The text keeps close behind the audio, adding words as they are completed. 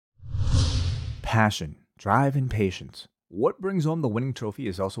passion, drive, and patience. What brings home the winning trophy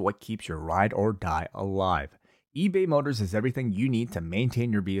is also what keeps your ride or die alive. eBay Motors has everything you need to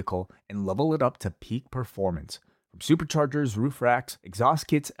maintain your vehicle and level it up to peak performance. From superchargers, roof racks, exhaust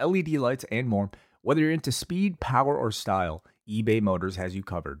kits, LED lights, and more, whether you're into speed, power, or style, eBay Motors has you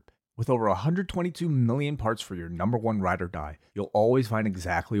covered. With over 122 million parts for your number one ride or die, you'll always find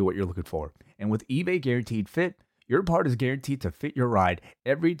exactly what you're looking for. And with eBay Guaranteed Fit, your part is guaranteed to fit your ride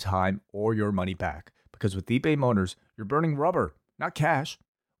every time or your money back. Because with eBay Motors, you're burning rubber, not cash.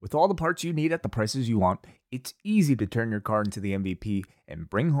 With all the parts you need at the prices you want, it's easy to turn your car into the MVP and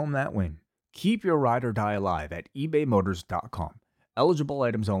bring home that win. Keep your ride or die alive at ebaymotors.com. Eligible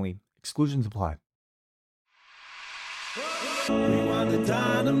items only. Exclusions apply. Rewind the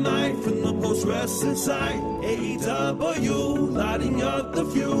dynamite from the post-wrestling site. AEW, lighting up the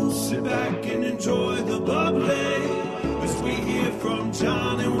fuse. Sit back and enjoy the bubbly as we hear from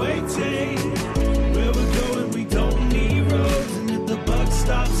John and Waiting. Where we're going, we don't need roads. And if the buck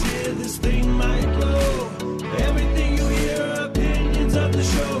stops here, this thing might blow. Everything you hear are opinions of the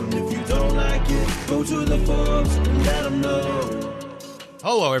show. And if you don't like it, go to the forums and let them know.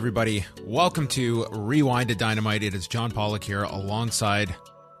 Hello, everybody. Welcome to Rewind-A-Dynamite. It is John Pollock here alongside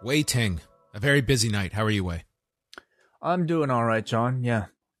Wei Ting. A very busy night. How are you, Wei? I'm doing all right, John. Yeah,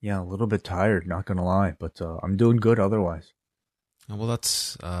 a little bit tired, not going to lie, but I'm doing good otherwise. Well,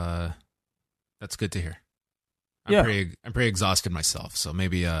 that's good to hear. I'm pretty exhausted myself, so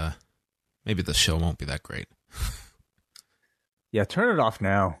maybe the show won't be that great. Yeah, turn it off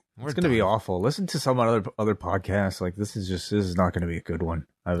now. It's going to be awful. Listen to some other podcasts. Like this is not going to be a good one.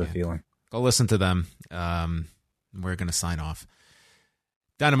 I have a feeling. Go listen to them. We're going to sign off.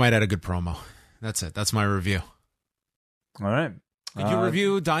 Dynamite had a good promo. That's it. That's my review. All right. Could you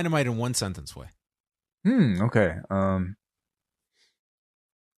review Dynamite in one sentence, Way? Okay.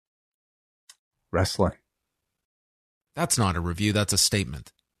 Wrestling. That's not a review. That's a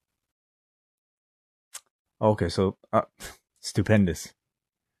statement. Okay, so stupendous.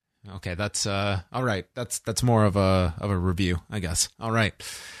 Okay, that's all right. That's more of a review, I guess. All right.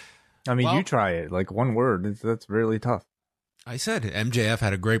 I mean, you try it. Like one word. That's really tough. I said MJF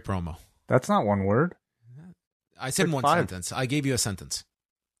had a great promo. That's not one word. I said like one sentence. I gave you a sentence.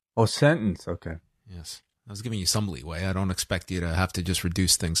 Oh, sentence. Okay. Yes. I was giving you some leeway. I don't expect you to have to just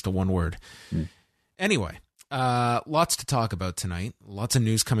reduce things to one word. Anyway, lots to talk about tonight. Lots of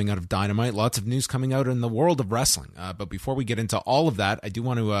news coming out of Dynamite. Lots of news coming out in the world of wrestling. But before we get into all of that, I do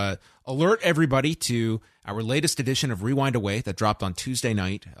want to alert everybody to our latest edition of Rewind Away that dropped on Tuesday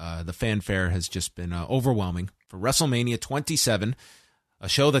night. The fanfare has just been overwhelming for WrestleMania 27, a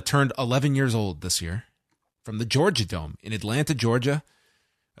show that turned 11 years old this year, from the Georgia Dome in Atlanta, Georgia.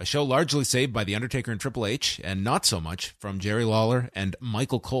 A show largely saved by The Undertaker and Triple H, and not so much from Jerry Lawler and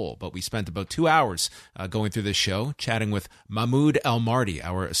Michael Cole. But we spent about 2 hours going through this show, chatting with Mahmoud El-Mardi,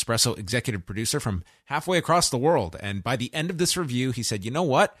 our Espresso executive producer from halfway across the world. And by the end of this review, he said, you know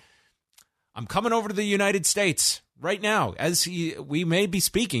what? I'm coming over to the United States right now. As we may be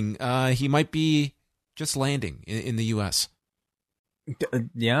speaking, he might be just landing in the U.S.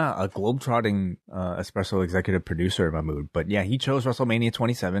 Yeah, a globetrotting Espresso executive producer, Mahmoud. But yeah, he chose WrestleMania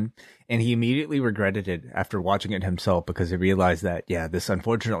 27, and he immediately regretted it after watching it himself because he realized that, yeah, this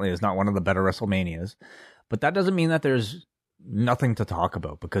unfortunately is not one of the better WrestleManias. But that doesn't mean that there's nothing to talk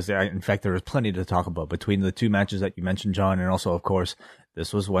about, because in fact, there is plenty to talk about between the two matches that you mentioned, John, and also, of course,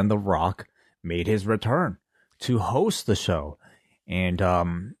 this was when The Rock made his return to host the show. And,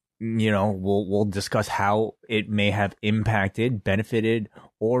 we'll discuss how it may have impacted, benefited,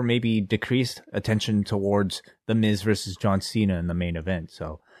 or maybe decreased attention towards The Miz versus John Cena in the main event.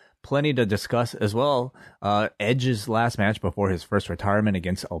 So plenty to discuss as well. Edge's last match before his first retirement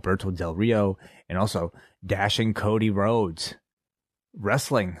against Alberto Del Rio, and also dashing Cody Rhodes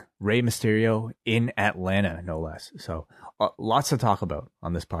wrestling Rey Mysterio in Atlanta, no less. So lots to talk about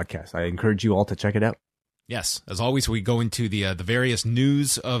on this podcast. I encourage you all to check it out. Yes, as always, we go into the various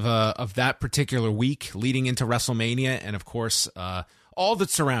news of that particular week leading into WrestleMania, and of course, all that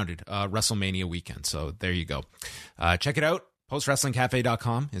surrounded WrestleMania weekend. So there you go. Check it out.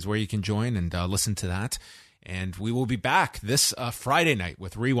 PostWrestlingCafe.com is where you can join and listen to that. And we will be back this Friday night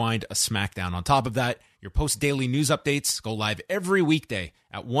with Rewind a SmackDown. On top of that, your post-daily news updates go live every weekday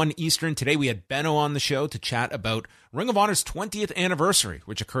at 1 Eastern. Today we had Benno on the show to chat about Ring of Honor's 20th anniversary,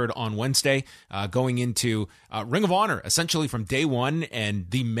 which occurred on Wednesday, going into Ring of Honor essentially from day one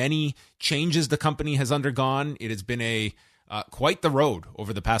and the many changes the company has undergone. It has been quite the road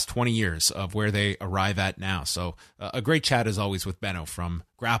over the past 20 years of where they arrive at now. So a great chat as always with Benno from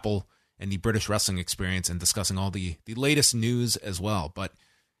Grapple and the British Wrestling Experience, and discussing all the latest news as well. But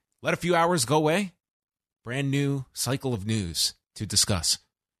let a few hours go away. Brand new cycle of news to discuss.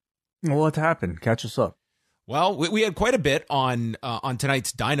 Well, what happened? Catch us up. Well, we had quite a bit on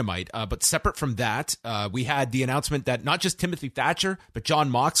tonight's Dynamite, but separate from that, we had the announcement that not just Timothy Thatcher, but Jon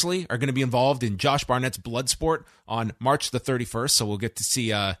Moxley are going to be involved in Josh Barnett's Bloodsport on March the 31st. So we'll get to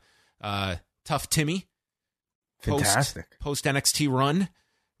see Tough Timmy. Fantastic. Post NXT run,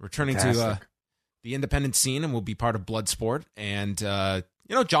 returning to the independent scene, and will be part of Bloodsport. And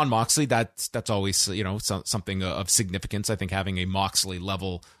Jon Moxley, that's always something of significance. I think having a Moxley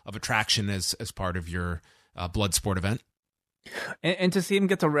level of attraction as part of your Bloodsport event, and to see him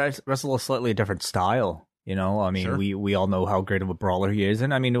get to wrestle a slightly different style. Sure. we all know how great of a brawler he is,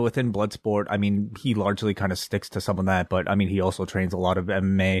 and I mean within Bloodsport, he largely kind of sticks to some of that, but he also trains a lot of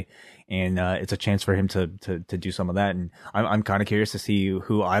MMA, and it's a chance for him to do some of that. And I'm kind of curious to see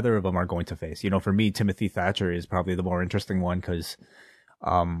who either of them are going to face. For me, Timothy Thatcher is probably the more interesting one because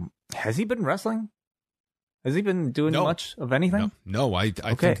has he been wrestling? Has he been doing much of anything? No. I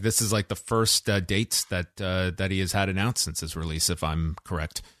think this is like the first dates that he has had announced since his release, if I'm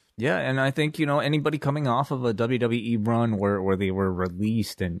correct. Yeah, and I think, anybody coming off of a WWE run where they were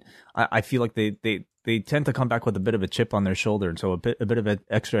released, and I feel like they tend to come back with a bit of a chip on their shoulder, and so a bit of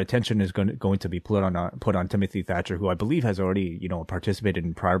extra attention is going to be put on Timothy Thatcher, who I believe has already, participated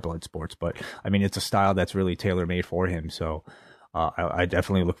in prior Bloodsports, but it's a style that's really tailor-made for him, so I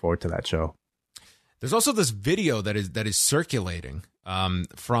definitely look forward to that show. There's also this video that is circulating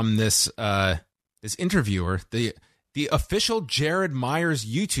from this interviewer, the official Jared Myers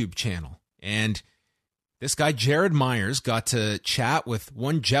YouTube channel. And this guy, Jared Myers, got to chat with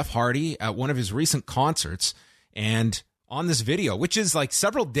one Jeff Hardy at one of his recent concerts. And on this video, which is like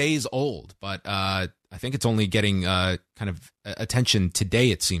several days old, but I think it's only getting kind of attention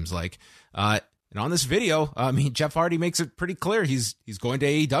today, it seems like. And on this video, Jeff Hardy makes it pretty clear he's going to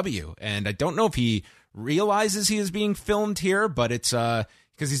AEW. And I don't know if he realizes he is being filmed here, but it's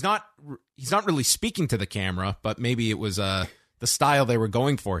because he's not really speaking to the camera, but maybe it was the style they were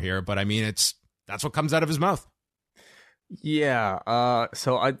going for here. But that's what comes out of his mouth. Yeah.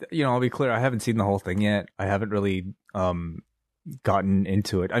 So I'll be clear. I haven't seen the whole thing yet. I haven't really gotten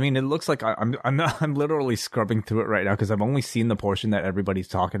into it. It looks like I'm literally scrubbing through it right now because I've only seen the portion that everybody's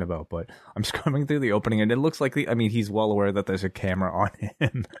talking about, but I'm scrubbing through the opening and it looks like he's well aware that there's a camera on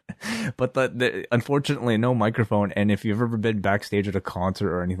him, but unfortunately no microphone. And if you've ever been backstage at a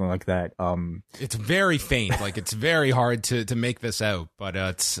concert or anything like that, it's very faint. Like it's very hard to make this out, but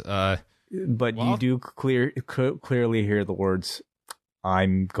you do clearly hear the words,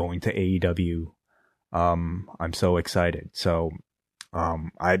 "I'm going to AEW." I'm so excited. So,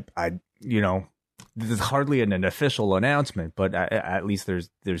 this is hardly an official announcement, but at least there's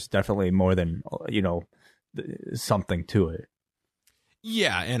definitely more than, something to it.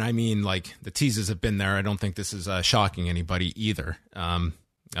 Yeah. And the teases have been there. I don't think this is shocking anybody either.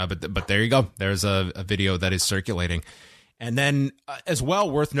 But there you go. There's a video that is circulating. And then as well,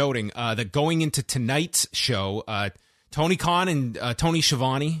 worth noting that going into tonight's show, Tony Khan and Tony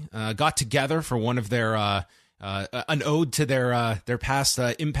Schiavone got together for one of their an ode to their past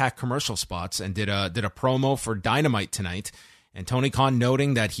Impact commercial spots and did a promo for Dynamite tonight. And Tony Khan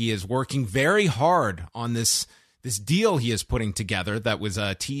noting that he is working very hard on this deal he is putting together that was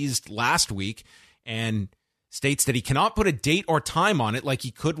teased last week, and states that he cannot put a date or time on it like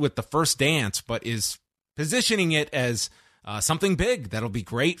he could with the First Dance, but is positioning it as something big that'll be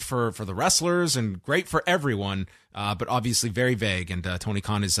great for the wrestlers and great for everyone, but obviously very vague. And Tony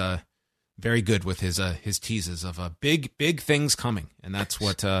Khan is very good with his teases of big things coming, and that's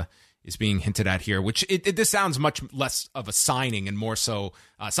what is being hinted at here. Which this sounds much less of a signing and more so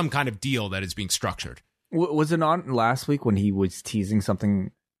some kind of deal that is being structured. Was it on last week when he was teasing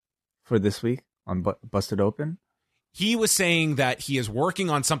something for this week on Busted Open? He was saying that he is working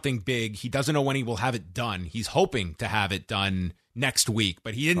on something big. He doesn't know when he will have it done. He's hoping to have it done next week,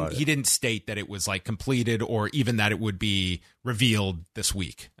 but he didn't state that it was like completed or even that it would be revealed this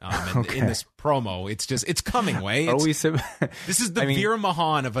week. In this promo, it's coming, Way. This is the Veer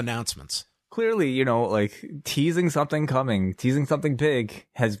Mahan of announcements. Clearly, teasing something coming, teasing something big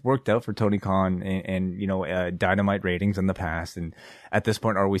has worked out for Tony Khan and Dynamite ratings in the past. And at this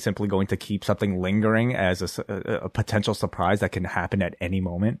point, are we simply going to keep something lingering as a potential surprise that can happen at any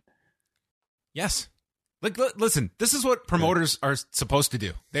moment? Yes. Listen, this is what promoters are supposed to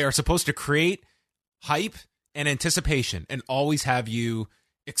do. They are supposed to create hype and anticipation and always have you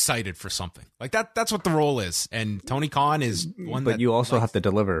excited for something. Like that's what the role is. And Tony Khan is one but you also have to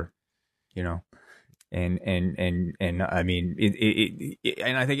deliver. And and I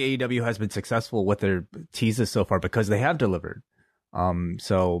think AEW has been successful with their teases so far because they have delivered.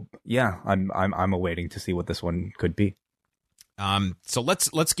 So yeah, I'm awaiting to see what this one could be. So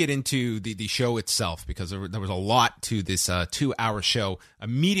let's get into the show itself, because there was a lot to this 2-hour show.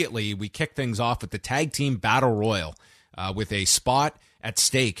 Immediately, we kick things off with the Tag Team Battle Royal with a spot at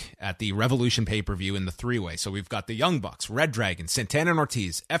stake at the Revolution pay-per-view in the three-way. So we've got the Young Bucks, Red Dragon, Santana and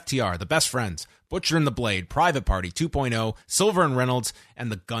Ortiz, FTR, the Best Friends, Butcher and the Blade, Private Party 2.0, Silver and Reynolds,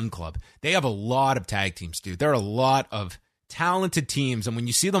 and the Gun Club. They have a lot of tag teams, dude. There are a lot of talented teams, and when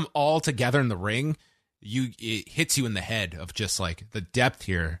you see them all together in the ring, it hits you in the head of just like the depth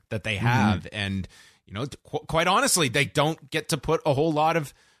here that they have. And, you know, quite honestly, they don't get to put a whole lot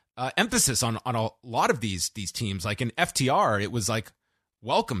of emphasis on a lot of these teams. Like in FTR, it was like,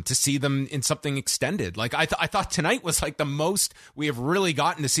 welcome to see them in something extended. Like I thought tonight was like the most we have really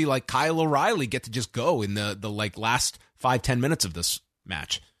gotten to see like Kyle O'Reilly get to just go in the like last 5-10 minutes of this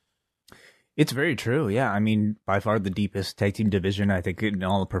match. It's very true. Yeah. I mean, by far the deepest tag team division, I think, in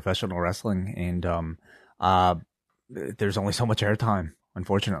all of professional wrestling. And there's only so much airtime,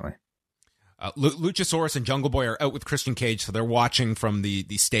 unfortunately. Luchasaurus and Jungle Boy are out with Christian Cage, so they're watching from the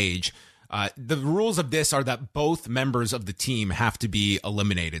stage. The rules of this are that both members of the team have to be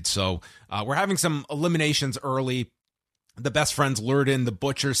eliminated. So we're having some eliminations early. The Best Friends lured in the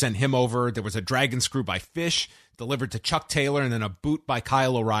Butcher, sent him over. There was a dragon screw by Fish, delivered to Chuck Taylor, and then a boot by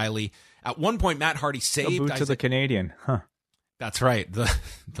Kyle O'Reilly. At one point, Matt Hardy saved... A boot to the Canadian. Huh. That's right.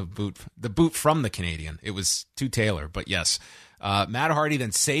 The boot from the Canadian. It was to Taylor, but yes. Matt Hardy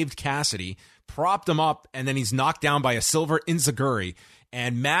then saved Cassidy, propped him up, and then he's knocked down by a Silver Inzaguri.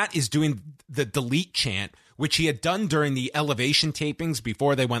 And Matt is doing the delete chant, which he had done during the Elevation tapings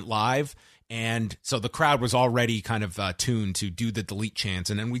before they went live. And so the crowd was already kind of tuned to do the delete chants.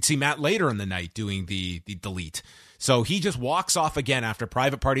 And then we'd see Matt later in the night doing the delete. So he just walks off again after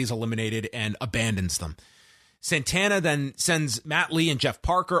Private Party is eliminated and abandons them. Santana then sends Matt Lee and Jeff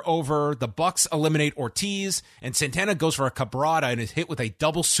Parker over. The Bucks eliminate Ortiz, and Santana goes for a cabrada and is hit with a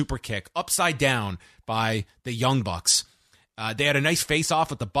double super kick upside down by the Young Bucks. They had a nice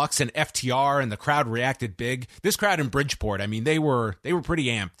face-off with the Bucks and FTR, and the crowd reacted big. This crowd in Bridgeport, I mean, they were pretty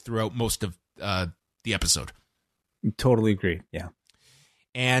amped throughout most of the episode. Totally agree, yeah.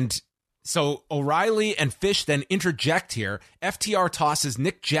 And so O'Reilly and Fish then interject here. FTR tosses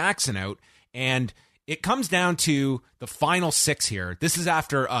Nick Jackson out, and it comes down to the final 6 here. This is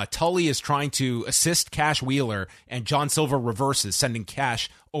after Tully is trying to assist Cash Wheeler, and John Silver reverses, sending Cash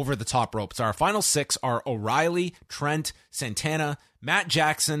over the top rope. So our final 6 are O'Reilly, Trent, Santana, Matt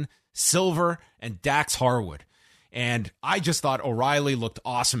Jackson, Silver, and Dax Harwood. And I just thought O'Reilly looked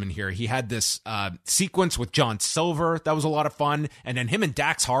awesome in here. He had this sequence with John Silver. That was a lot of fun. And then him and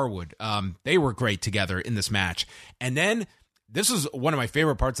Dax Harwood, they were great together in this match. And then this was one of my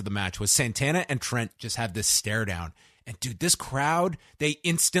favorite parts of the match, was Santana and Trent just have this stare down. And dude, this crowd, they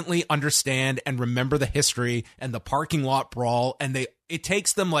instantly understand and remember the history and the parking lot brawl. And it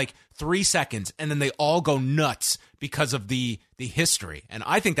takes them like 3 seconds, and then they all go nuts because of the history. And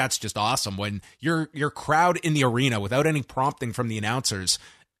I think that's just awesome when your crowd in the arena, without any prompting from the announcers,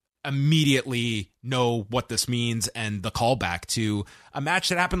 immediately know what this means and the callback to a match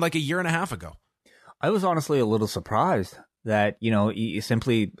that happened like a year and a half ago. I was honestly a little surprised that, you know, you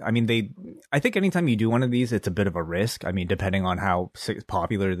simply, I mean, I think anytime you do one of these, it's a bit of a risk. I mean, depending on how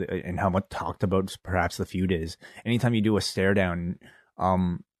popular and how much talked about perhaps the feud is, anytime you do a stare down,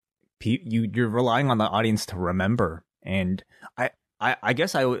 you're relying on the audience to remember. And I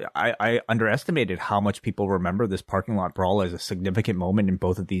guess I underestimated how much people remember this parking lot brawl as a significant moment in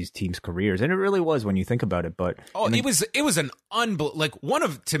both of these teams' careers, and it really was when you think about it. But it was an one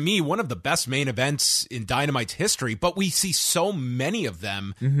of the best main events in Dynamite's history. But we see so many of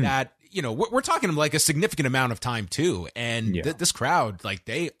them that, you know, we're talking like a significant amount of time too, and this crowd, like,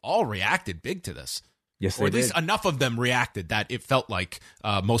 they all reacted big to this. Yes, or at least enough of them reacted that it felt like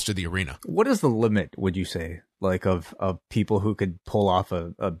most of the arena. What is the limit, would you say, like, of people who could pull off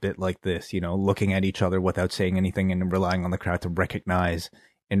a bit like this, you know, looking at each other without saying anything and relying on the crowd to recognize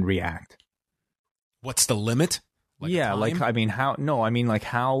and react? What's the limit?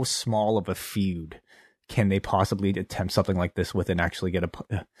 How small of a feud can they possibly attempt something like this with and actually get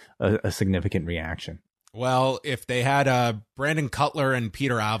a significant reaction? Well, if they had Brandon Cutler and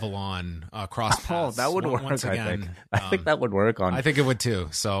Peter Avalon cross paths, that would work. Once again, I think that would work on. I think it would too.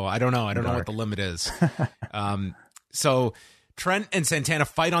 So I don't know. I don't know what the limit is. So Trent and Santana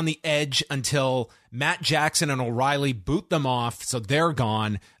fight on the edge until Matt Jackson and O'Reilly boot them off, so they're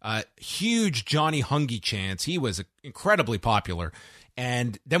gone. Huge Johnny Hungy chance. He was incredibly popular.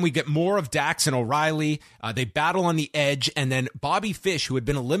 And then we get more of Dax and O'Reilly. They battle on the edge, and then Bobby Fish, who had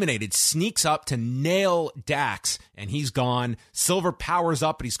been eliminated, sneaks up to nail Dax, and he's gone. Silver powers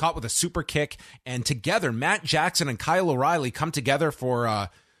up, but he's caught with a super kick. And together, Matt Jackson and Kyle O'Reilly come together for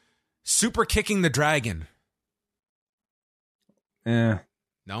super kicking the dragon. No?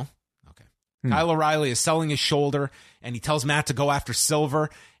 Okay. Kyle O'Reilly is selling his shoulder, and he tells Matt to go after Silver,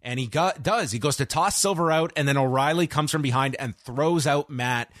 and he does. He goes to toss Silver out, and then O'Reilly comes from behind and throws out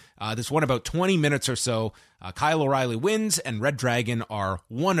Matt. This won about 20 minutes or so. Kyle O'Reilly wins, and Red Dragon are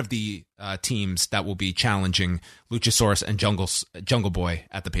one of the teams that will be challenging Luchasaurus and Jungle Boy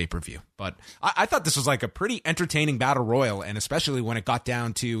at the pay-per-view. But I thought this was like a pretty entertaining battle royal, and especially when it got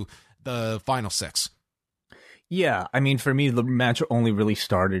down to the final 6. Yeah, I mean, for me, the match only really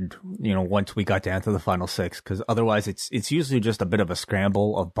started, once we got down to the final 6, because otherwise it's usually just a bit of a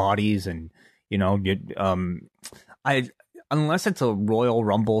scramble of bodies, and unless it's a Royal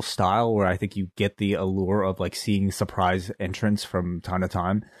Rumble style where I think you get the allure of like seeing surprise entrants from time to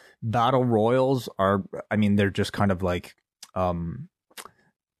time. Battle royals are, I mean, they're just kind of like,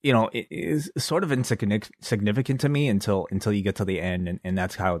 it is sort of insignificant to me until you get to the end, and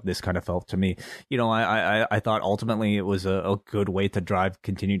that's how this kind of felt to me. I thought ultimately it was a good way to drive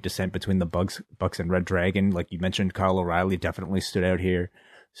continued descent between the Bucks and Red Dragon. Like you mentioned, Kyle O'Reilly definitely stood out here.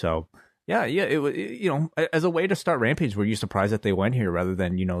 So yeah, it was, as a way to start Rampage. Were you surprised that they went here rather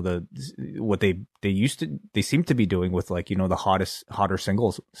than what they seem to be doing with like the hotter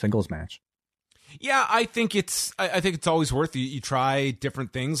singles match? Yeah, I think it's always worth it. You try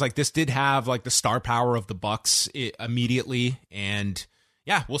different things. Like this did have like the star power of the Bucks immediately, and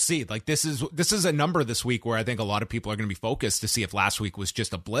yeah, we'll see. Like this is a number this week where I think a lot of people are going to be focused to see if last week was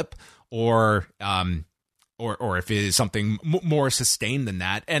just a blip or if it is something more sustained than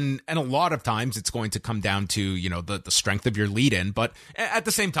that. And a lot of times it's going to come down to, the strength of your lead in, but at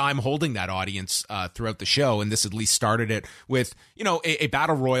the same time, holding that audience throughout the show. And this at least started it with, a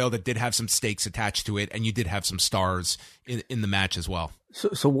battle royal that did have some stakes attached to it. And you did have some stars in the match as well.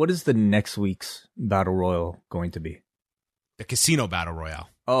 So what is the next week's battle royal going to be? The Casino Battle Royale.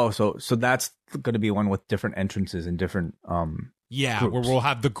 Oh, so that's going to be one with different entrances and different, yeah, groups. Where we'll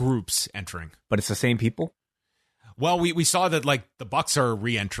have the groups entering. But it's the same people? Well, we saw that like the Bucks are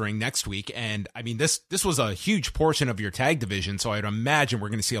re-entering next week, and I mean this was a huge portion of your tag division, so I'd imagine we're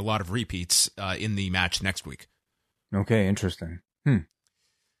going to see a lot of repeats in the match next week. Okay, interesting. The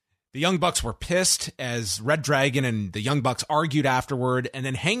Young Bucks were pissed as Red Dragon and the Young Bucks argued afterward, and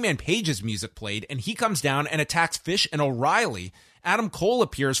then Hangman Page's music played, and he comes down and attacks Fish and O'Reilly. Adam Cole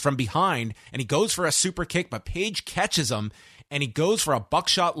appears from behind, and he goes for a super kick, but Page catches him, and he goes for a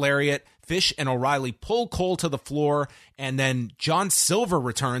buckshot lariat. Fish and O'Reilly pull Cole to the floor, and then John Silver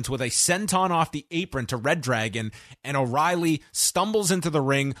returns with a senton off the apron to Red Dragon, and O'Reilly stumbles into the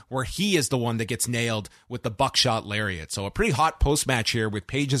ring where he is the one that gets nailed with the buckshot lariat. So a pretty hot post-match here with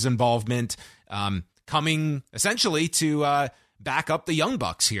Page's involvement coming essentially to back up the Young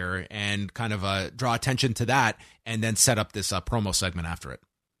Bucks here and kind of draw attention to that and then set up this promo segment after it.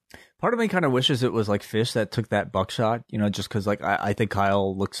 Part of me kind of wishes it was like Fish that took that buckshot, just because like I think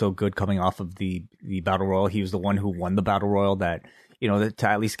Kyle looked so good coming off of the Battle Royal. He was the one who won the Battle Royal that, to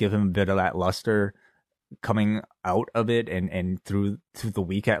at least give him a bit of that luster coming out of it and through the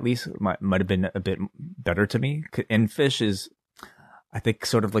week at least might have been a bit better to me. And Fish is, I think,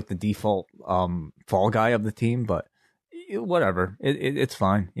 sort of like the default fall guy of the team, but whatever. It's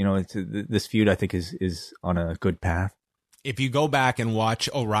fine. This feud I think is on a good path. If you go back and watch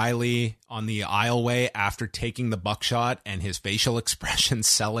O'Reilly on the aisleway after taking the buckshot and his facial expression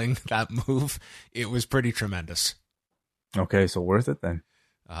selling that move, it was pretty tremendous. Okay, so worth it then.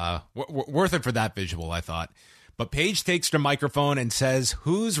 Worth it for that visual, I thought. But Page takes the microphone and says,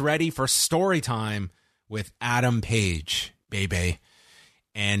 "Who's ready for story time with Adam Page, baby?"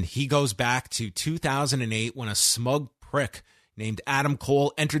 And he goes back to 2008 when a smug prick named Adam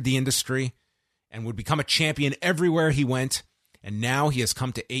Cole entered the industry and would become a champion everywhere he went. And now he has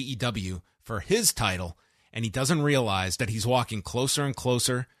come to AEW for his title, and he doesn't realize that he's walking closer and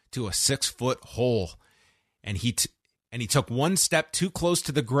closer to a 6-foot hole. And he took one step too close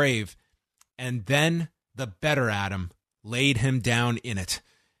to the grave, and then the better Adam laid him down in it.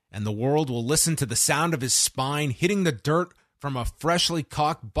 And the world will listen to the sound of his spine hitting the dirt from a freshly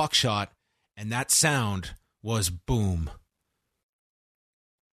cocked buckshot, and that sound was boom.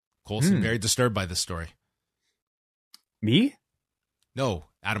 Cole seemed very disturbed by this story. Me? No,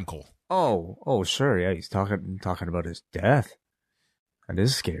 Adam Cole. Oh, sure. Yeah, he's talking about his death. That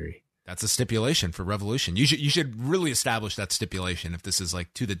is scary. That's a stipulation for Revolution. You should really establish that stipulation if this is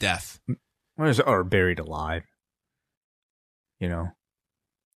like to the death. Or buried alive. You know,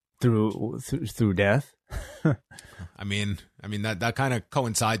 through death. I mean that kind of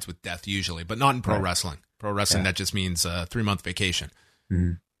coincides with death usually, but not in pro wrestling. Pro wrestling, that just means a 3-month vacation.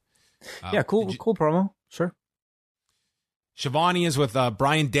 Mm-hmm. Cool promo. Sure. Shivani is with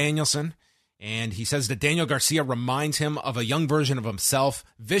Bryan Danielson, and he says that Daniel Garcia reminds him of a young version of himself,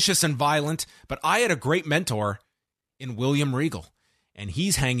 vicious and violent, but I had a great mentor in William Regal, and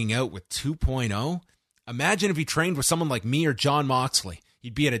he's hanging out with 2.0. Imagine if he trained with someone like me or Jon Moxley.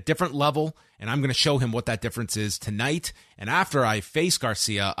 He'd be at a different level, and I'm going to show him what that difference is tonight. And after I face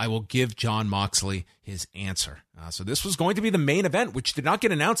Garcia, I will give Jon Moxley his answer. So this was going to be the main event, which did not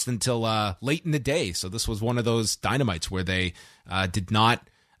get announced until late in the day. So this was one of those Dynamites where they did not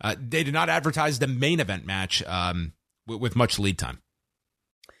advertise the main event match with much lead time.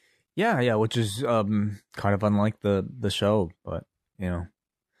 Yeah, which is kind of unlike the show, but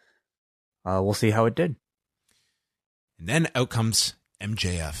we'll see how it did. And then out comes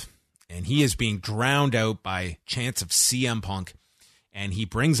MJF, and he is being drowned out by chants of CM Punk, and he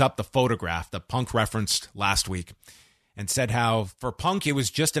brings up the photograph that Punk referenced last week and said how for Punk it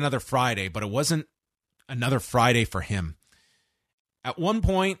was just another Friday, but it wasn't another Friday for him. At one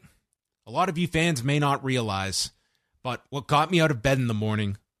point, a lot of you fans may not realize, but what got me out of bed in the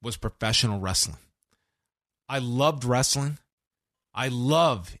morning was professional wrestling. I loved wrestling. I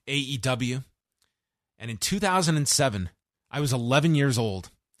love AEW. And in 2007, I was 11 years old,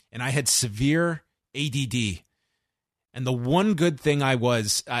 and I had severe ADD. And the one good thing I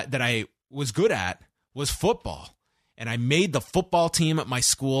was good at was football. And I made the football team at my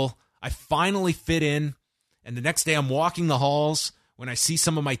school. I finally fit in. And the next day I'm walking the halls when I see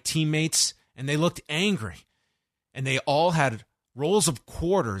some of my teammates, and they looked angry. And they all had rolls of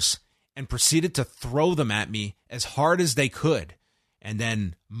quarters and proceeded to throw them at me as hard as they could. And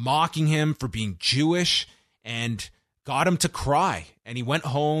then mocking him for being Jewish, and got him to cry. And he went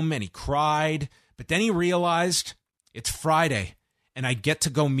home and he cried. But then he realized it's Friday and I get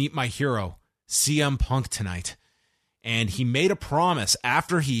to go meet my hero, CM Punk, tonight. And he made a promise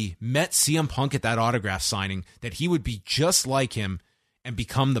after he met CM Punk at that autograph signing that he would be just like him and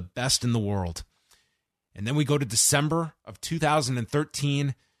become the best in the world. And then we go to December of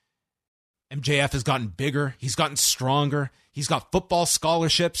 2013. MJF has gotten bigger. He's gotten stronger. He's got football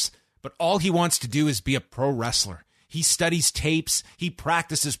scholarships, but all he wants to do is be a pro wrestler. He studies tapes. He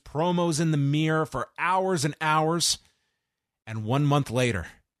practices promos in the mirror for hours and hours. And 1 month later,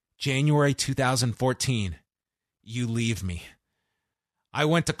 January 2014, you leave me. I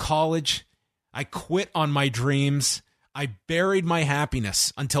went to college. I quit on my dreams. I buried my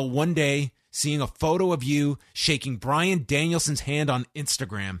happiness until one day, seeing a photo of you shaking Bryan Danielson's hand on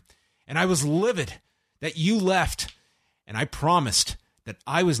Instagram. And I was livid that you left. And I promised that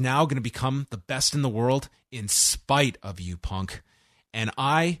I was now going to become the best in the world in spite of you, Punk. And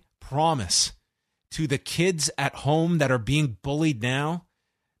I promise to the kids at home that are being bullied now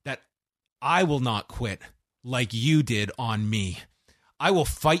that I will not quit like you did on me. I will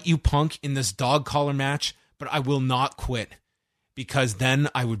fight you, Punk, in this dog collar match, but I will not quit because then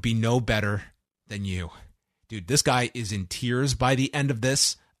I would be no better than you. Dude, this guy is in tears by the end of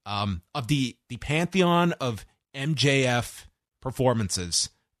this. Of the pantheon of MJF performances,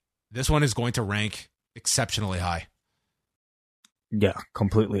 this one is going to rank exceptionally high. Yeah,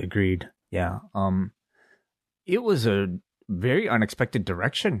 completely agreed. Yeah. It was a very unexpected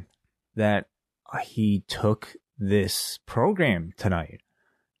direction that he took this program tonight.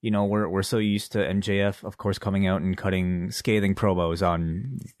 We're so used to MJF, of course, coming out and cutting scathing promos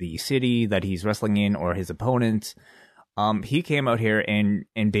on the city that he's wrestling in or his opponents. He came out here and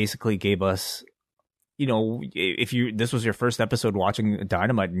basically gave us, if this was your first episode watching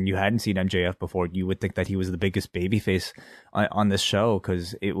Dynamite and you hadn't seen MJF before, you would think that he was the biggest babyface on this show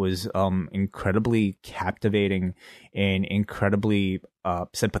because it was incredibly captivating and incredibly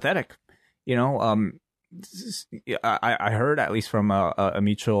sympathetic. I heard, at least from a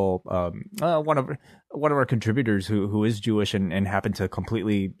mutual one of our contributors who is Jewish and happened to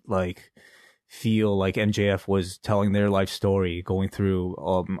completely feel like MJF was telling their life story, going through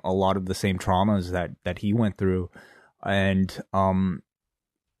a lot of the same traumas that he went through, and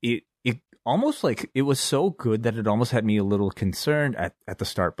it almost it was so good that it almost had me a little concerned at the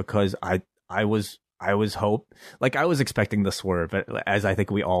start because I was I was expecting the swerve, as I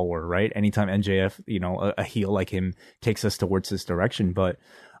think we all were, right? Anytime MJF, a heel like him takes us towards this direction, but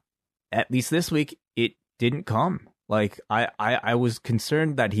at least this week it didn't come. Like I was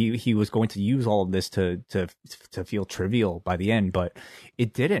concerned that he was going to use all of this to feel trivial by the end, but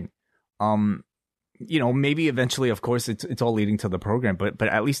it didn't. Maybe eventually, of course, it's all leading to the program, but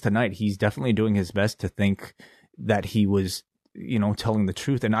at least tonight, he's definitely doing his best to think that he was, telling the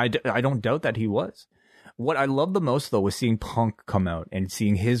truth. And I don't doubt that he was. What I love the most, though, was seeing Punk come out and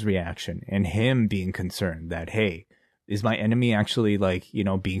seeing his reaction and him being concerned that, hey, is my enemy actually like,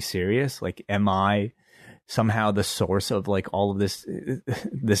 being serious? Like, am I somehow the source of like all of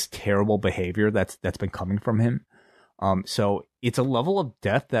this terrible behavior that's been coming from him? So it's a level of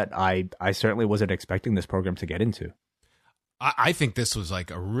depth that I certainly wasn't expecting this program to get into. I think this was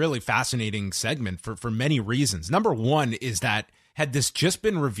like a really fascinating segment for many reasons. Number one is that had this just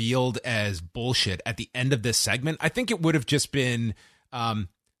been revealed as bullshit at the end of this segment, I think it would have just been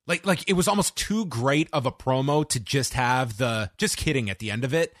like it was almost too great of a promo to just have the just kidding at the end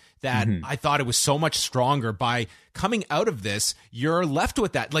of it. That I thought it was so much stronger. By coming out of this, you're left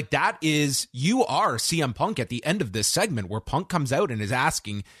with that. Like, that is, you are CM Punk at the end of this segment where Punk comes out and is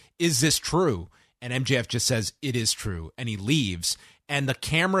asking, is this true? And MJF just says, it is true. And he leaves. And the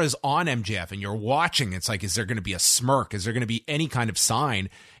camera is on MJF and you're watching. It's like, is there going to be a smirk? Is there going to be any kind of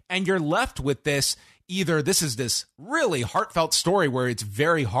sign? And you're left with this, either this is this really heartfelt story where it's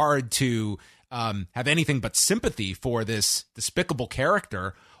very hard to have anything but sympathy for this despicable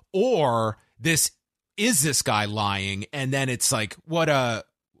character, or this guy lying, and then it's like what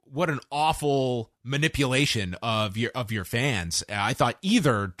an awful manipulation of your fans. I thought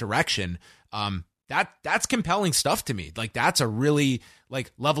either direction, that's compelling stuff to me. Like, that's a really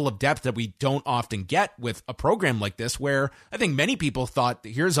like level of depth that we don't often get with a program like this, where I think many people thought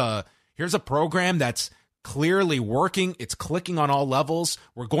here's a program that's clearly working. It's clicking on all levels.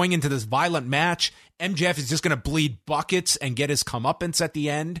 We're going into this violent match. MJF is just going to bleed buckets and get his comeuppance at the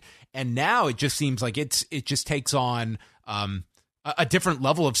end. And now it just seems like it just takes on a different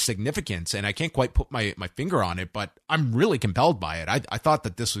level of significance. And I can't quite put my finger on it, but I'm really compelled by it. I thought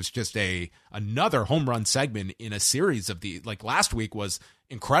that this was just another home run segment in a series of like last week was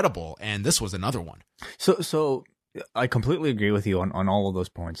incredible. And this was another one. So I completely agree with you on all of those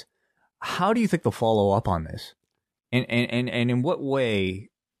points. How do you think they'll follow up on this? And in what way,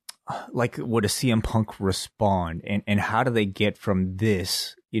 like, would a CM Punk respond? And how do they get from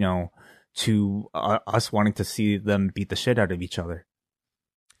this, to us wanting to see them beat the shit out of each other?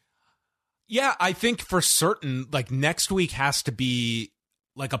 Yeah, I think for certain, like, next week has to be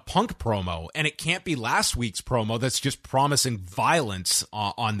like a Punk promo, and it can't be last week's promo that's just promising violence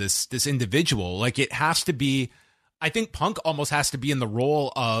on this individual. Like, it has to be, I think Punk almost has to be in the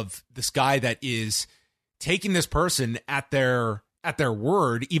role of this guy that is taking this person at their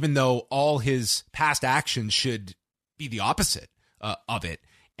word, even though all his past actions should be the opposite of it.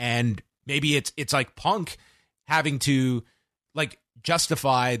 And maybe it's like Punk having to like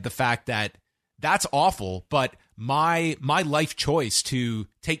justify the fact that that's awful, but my life choice to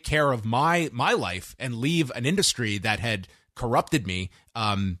take care of my life and leave an industry that had corrupted me,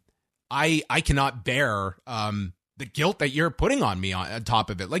 I cannot bear the guilt that you're putting on me on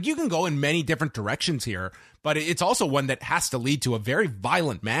top of it. Like, you can go in many different directions here, but it's also one that has to lead to a very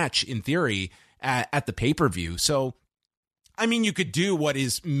violent match in theory at the pay-per-view. So, I mean, you could do what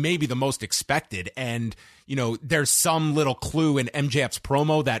is maybe the most expected, and there's some little clue in MJF's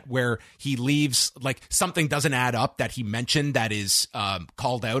promo that where he leaves, like, something doesn't add up that he mentioned that is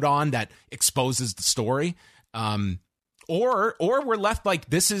called out on, that exposes the story, or we're left like,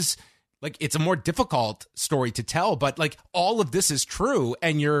 this is like, it's a more difficult story to tell, but like, all of this is true,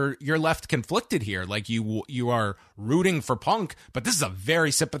 and you're left conflicted here. Like, you are rooting for Punk, but this is a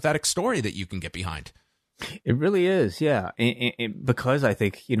very sympathetic story that you can get behind. It really is, yeah. Because I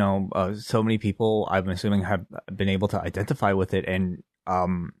think so many people, I'm assuming, have been able to identify with it and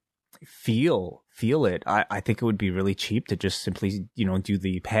feel it. I think it would be really cheap to just simply do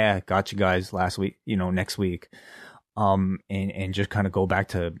the got you guys last week, next week. And just kind of go back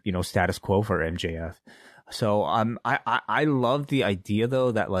to, status quo for MJF. So, I love the idea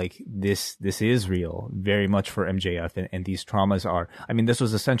though that like this is real very much for MJF, and these traumas are, I mean, this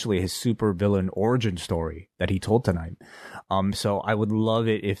was essentially his super villain origin story that he told tonight. So I would love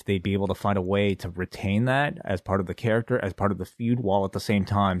it if they'd be able to find a way to retain that as part of the character, as part of the feud, while at the same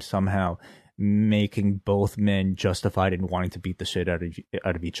time somehow making both men justified in wanting to beat the shit out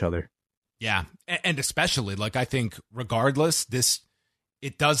of each other. Yeah, and especially, like, I think regardless,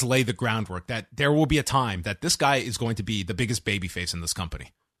 it does lay the groundwork that there will be a time that this guy is going to be the biggest babyface in this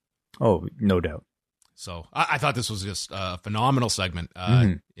company. Oh, no doubt. So I thought this was just a phenomenal segment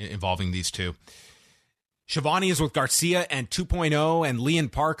involving these two. Shivani is with Garcia and 2.0, and Lee and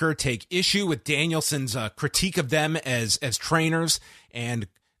Parker take issue with Danielson's critique of them as trainers. And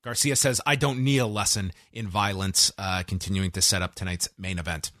Garcia says, I don't need a lesson in violence, continuing to set up tonight's main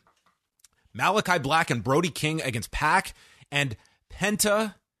event. Malachi Black and Brody King against Pac, and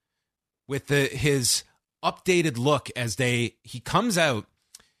Penta with his updated look as he comes out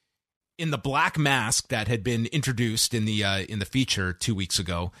in the black mask that had been introduced in the feature 2 weeks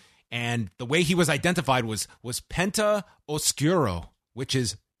ago. And the way he was identified was Penta Oscuro, which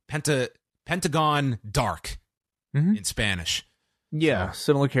is Pentagon Dark in Spanish. Yeah,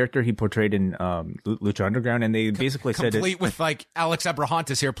 similar character he portrayed in Lucha Underground, and they basically said complete with like Alex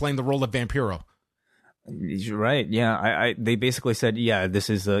Abrahantes here playing the role of Vampiro. Right? Yeah, they basically said, yeah, this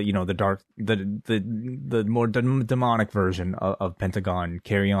is the dark, the more demonic version of Pentagon.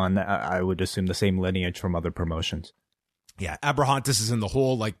 Carry on, I would assume the same lineage from other promotions. Yeah, Abrahantes is in the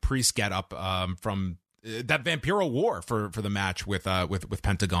whole like priest getup from that Vampiro wore for the match with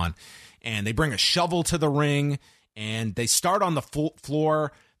Pentagon, and they bring a shovel to the ring. And they start on the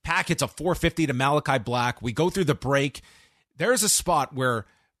floor. Pac hits a 450 to Malachi Black. We go through the break. There's a spot where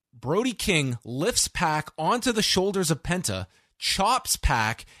Brody King lifts Pac onto the shoulders of Penta, chops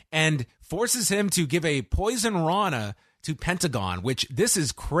Pac, and forces him to give a poison rana to Pentagon, which this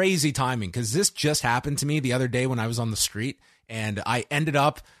is crazy timing because this just happened to me the other day when I was on the street, and I ended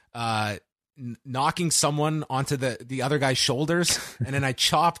up knocking someone onto the other guy's shoulders, and then I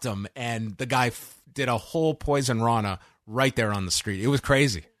chopped him, and the guy did a whole poison rana right there on the street. It was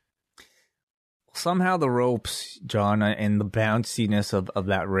crazy. Somehow the ropes, John, and the bounciness of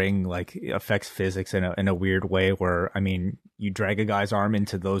that ring like affects physics in a weird way where, I mean, you drag a guy's arm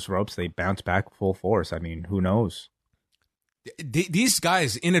into those ropes, they bounce back full force. I mean, who knows? These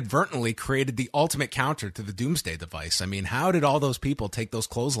guys inadvertently created the ultimate counter to the Doomsday device. I mean, how did all those people take those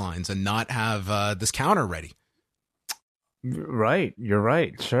clotheslines and not have this counter ready? Right. You're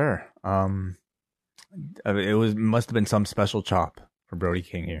right. Sure. It must have been some special chop for Brody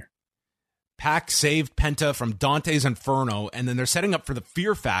King here. Pac saved Penta from Dante's Inferno, and then they're setting up for the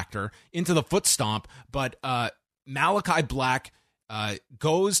Fear Factor into the foot stomp, but Malachi Black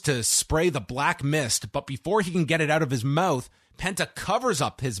goes to spray the black mist, but before he can get it out of his mouth, Penta covers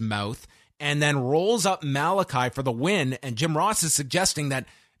up his mouth and then rolls up Malachi for the win, and Jim Ross is suggesting that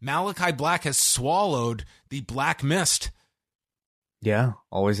Malachi Black has swallowed the black mist. Yeah,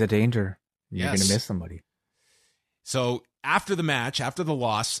 always a danger. You're going to miss somebody. So after the match, after the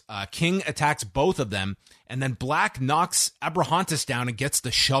loss, King attacks both of them, and then Black knocks Abrahantes down and gets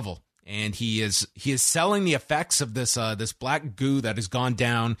the shovel. And he is selling the effects of this black goo that has gone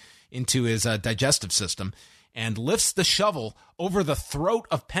down into his digestive system, and lifts the shovel over the throat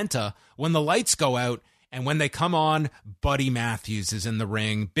of Penta when the lights go out. And when they come on, Buddy Matthews is in the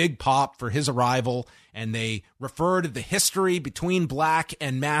ring. Big pop for his arrival. And they refer to the history between Black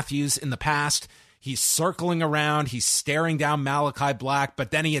and Matthews in the past. He's circling around. He's staring down Malachi Black,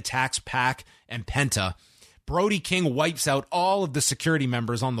 but then he attacks Pac and Penta. Brody King wipes out all of the security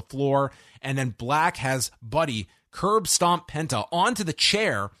members on the floor. And then Black has Buddy curb stomp Penta onto the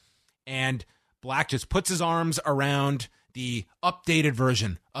chair. And Black just puts his arms around the updated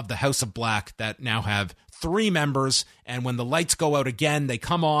version of the House of Black that now have 3 members. And when the lights go out again, they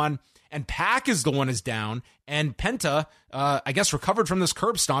come on, and Pac is the one who's down, and Penta, I guess, recovered from this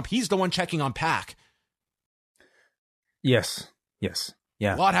curb stomp. He's the one checking on Pac. Yes.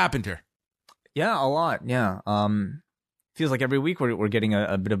 Yeah. A lot happened here. Yeah, a lot. Yeah. Feels like every week we're getting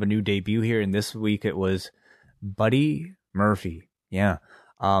a bit of a new debut here, and this week it was Buddy Murphy. Yeah.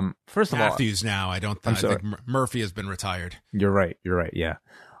 First of all, Matthews now. I think Murphy has been retired. You're right. Yeah.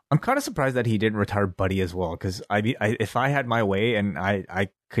 I'm kind of surprised that he didn't retire Buddy as well, because if I had my way and I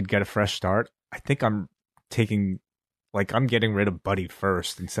could get a fresh start, I think I'm getting rid of Buddy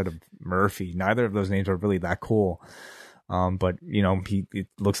first instead of Murphy. Neither of those names are really that cool. But it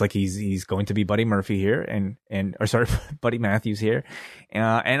looks like he's going to be Buddy Murphy here, Buddy Matthews here,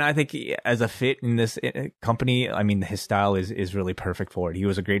 and I think as a fit in this company, I mean, his style is really perfect for it. He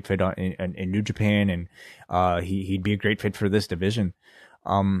was a great fit in New Japan, and he'd be a great fit for this division.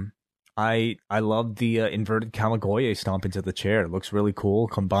 I love the inverted Kamigoye stomp into the chair. It looks really cool.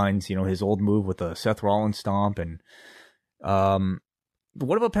 Combines his old move with the Seth Rollins stomp, and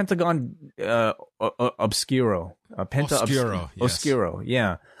what about Pentagon Obscuro? Obscuro, yes. Obscuro,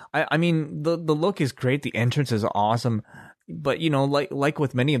 yeah. I mean, the look is great. The entrance is awesome. But, like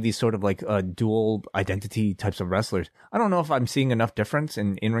with many of these sort of like dual identity types of wrestlers, I don't know if I'm seeing enough difference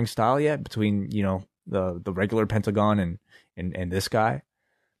in in-ring style yet between, the regular Pentagon and this guy.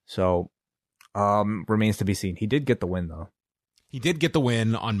 So, remains to be seen. He did get the win, though. He did get the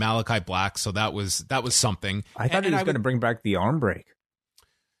win on Malachi Black, so that was something. I thought he was going to bring back the arm break.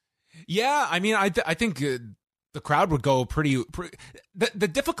 Yeah, I mean, I think the crowd would go pretty the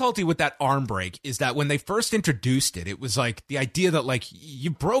difficulty with that arm break is that when they first introduced it, it was like the idea that like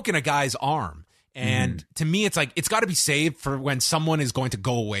you've broken a guy's arm. And to me, it's like it's got to be saved for when someone is going to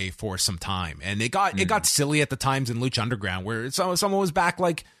go away for some time. And it got silly at the times in Lucha Underground where someone was back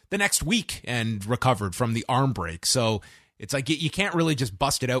like the next week and recovered from the arm break. So it's like you can't really just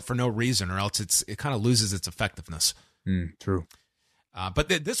bust it out for no reason, or else it kind of loses its effectiveness. True. But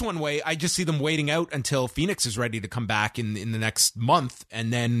this one way, I just see them waiting out until Phoenix is ready to come back in the next month,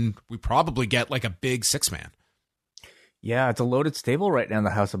 and then we probably get like a big 6-man. Yeah, it's a loaded stable right now in the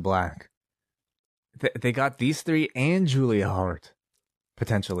House of Black. They got these three and Julia Hart,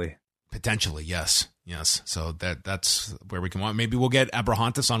 potentially. Potentially, yes. So that's where we can want. Maybe we'll get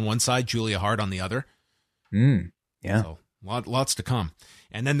Abrahantes on one side, Julia Hart on the other. Yeah. So lots to come.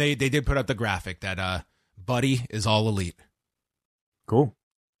 And then they did put up the graphic that Buddy is all elite. Cool.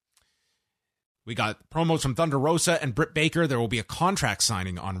 We got promos from Thunder Rosa and Britt Baker. There will be a contract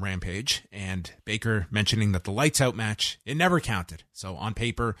signing on Rampage, and Baker mentioning that the Lights Out match, it never counted. So on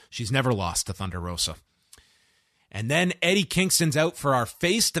paper, she's never lost to Thunder Rosa. And then Eddie Kingston's out for our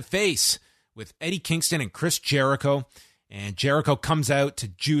face-to-face with Eddie Kingston and Chris Jericho. And Jericho comes out to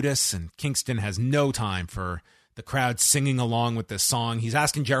Judas, and Kingston has no time for the crowd singing along with this song. He's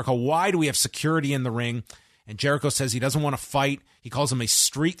asking Jericho, why do we have security in the ring? And Jericho says he doesn't want to fight. He calls him a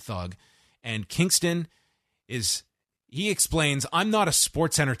street thug. And Kingston he explains, I'm not a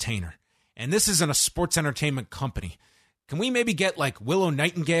sports entertainer, and this isn't a sports entertainment company. Can we maybe get like Willow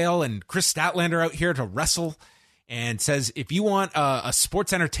Nightingale and Chris Statlander out here to wrestle? And says, if you want a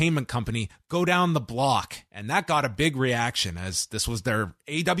sports entertainment company, go down the block. And that got a big reaction, as this was their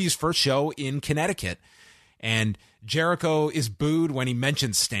AEW's first show in Connecticut. And Jericho is booed when he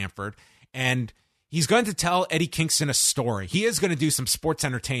mentions Stamford. And he's going to tell Eddie Kingston a story. He is going to do some sports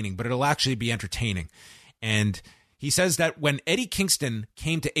entertaining, but it'll actually be entertaining. And he says that when Eddie Kingston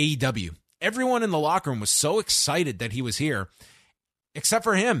came to AEW, everyone in the locker room was so excited that he was here, except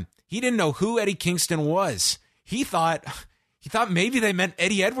for him. He didn't know who Eddie Kingston was. He thought maybe they meant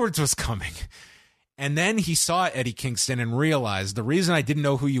Eddie Edwards was coming. And then he saw Eddie Kingston and realized the reason I didn't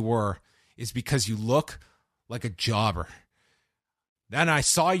know who you were is because you look like a jobber. Then I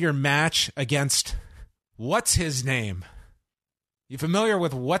saw your match against what's his name? You familiar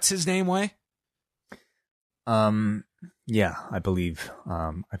with what's his name, Way? Yeah, I believe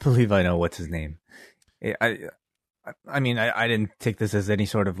I know what's his name. I mean, I didn't take this as any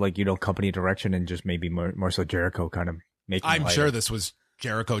sort of like, company direction, and just maybe more so Jericho kind of making. I'm sure this was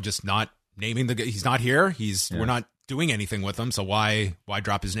Jericho just not naming he's not here. We're not doing anything with him, so why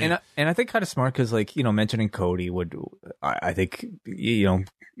drop his name? And I think kind of smart because mentioning Cody would, I think,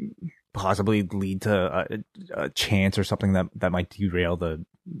 possibly lead to a chance or something that might derail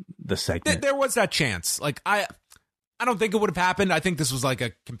the segment. There was that chance. Like I don't think it would have happened. I think this was like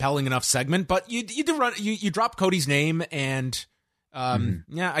a compelling enough segment, but you drop Cody's name, and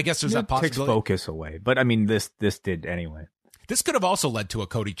I guess there's that possibility. Takes focus away, but I mean this did anyway. This could have also led to a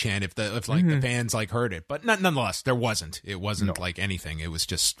Cody chant if the fans heard it, but nonetheless there wasn't. It wasn't like anything. It was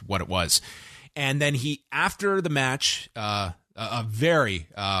just what it was. And then after the match, a very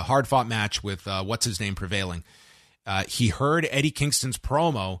hard fought match with what's his name prevailing. He heard Eddie Kingston's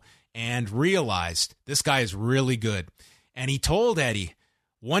promo and realized this guy is really good. And he told Eddie,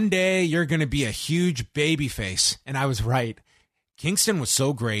 one day you're going to be a huge babyface. And I was right. Kingston was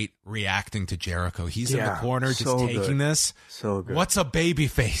so great reacting to Jericho. He's in the corner just taking this. So good. What's a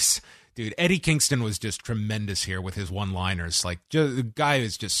babyface? Dude, Eddie Kingston was just tremendous here with his one-liners. Like, the guy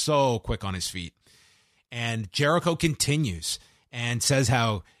is just so quick on his feet. And Jericho continues and says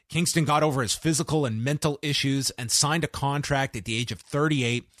how Kingston got over his physical and mental issues and signed a contract at the age of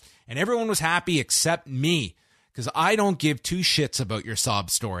 38. And everyone was happy except me, because I don't give two shits about your sob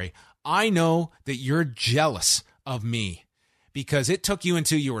story. I know that you're jealous of me because it took you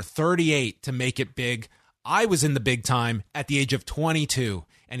until you were 38 to make it big. I was in the big time at the age of 22.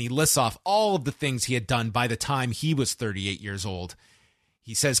 And he lists off all of the things he had done by the time he was 38 years old.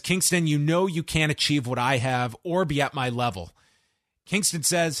 He says, Kingston, you can't achieve what I have or be at my level. Kingston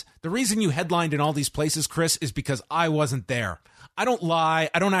says, the reason you headlined in all these places, Chris, is because I wasn't there. I don't lie.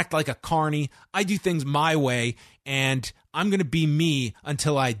 I don't act like a carny. I do things my way, and I'm going to be me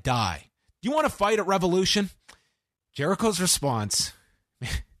until I die. Do you want to fight at Revolution? Jericho's response,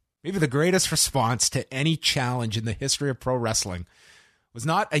 maybe the greatest response to any challenge in the history of pro wrestling, was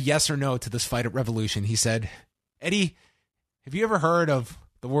not a yes or no to this fight at Revolution. He said, Eddie, have you ever heard of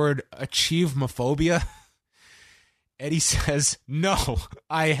the word achievemophobia? Eddie says, no,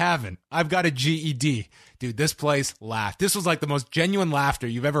 I haven't. I've got a GED. Dude, this place laughed. This was like the most genuine laughter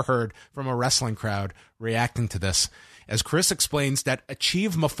you've ever heard from a wrestling crowd reacting to this. As Chris explains that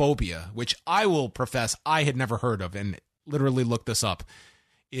achievemophobia, which I will profess I had never heard of and literally looked this up,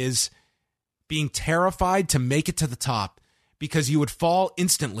 is being terrified to make it to the top because you would fall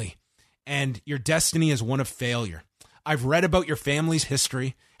instantly and your destiny is one of failure. I've read about your family's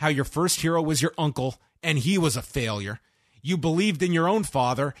history, how your first hero was your uncle, and he was a failure. You believed in your own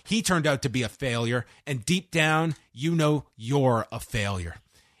father. He turned out to be a failure. And deep down, you know you're a failure.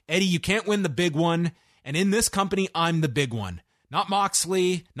 Eddie, you can't win the big one. And in this company, I'm the big one. Not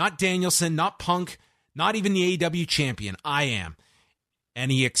Moxley, not Danielson, not Punk, not even the AEW champion. I am.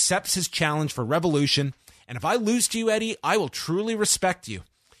 And he accepts his challenge for Revolution. And if I lose to you, Eddie, I will truly respect you.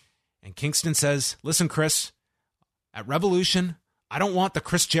 And Kingston says, listen, Chris, at Revolution, I don't want the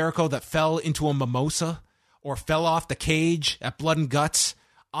Chris Jericho that fell into a mimosa or fell off the cage at Blood and Guts.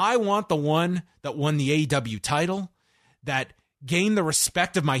 I want the one that won the AEW title, that gained the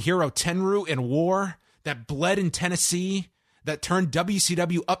respect of my hero Tenryu in war, that bled in Tennessee, that turned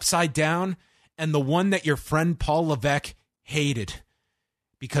WCW upside down, and the one that your friend Paul Levesque hated.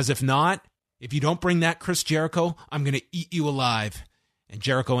 Because if not, if you don't bring that Chris Jericho, I'm going to eat you alive. And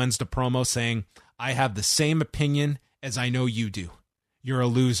Jericho ends the promo saying, I have the same opinion as I know you do. You're a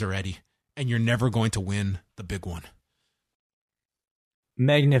loser, Eddie, and you're never going to win the big one.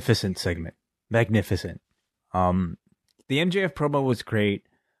 Magnificent segment. Magnificent. The MJF promo was great.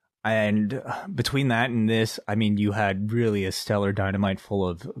 And between that and this, I mean, you had really a stellar Dynamite full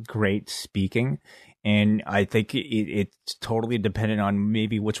of great speaking. And I think it's totally dependent on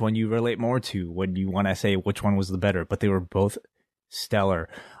maybe which one you relate more to when you want to say which one was the better. But they were both stellar.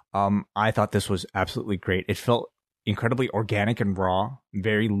 I thought this was absolutely great. It felt incredibly organic and raw,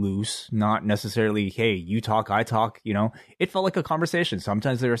 very loose, not necessarily, hey, you talk, I talk, you know. It felt like a conversation.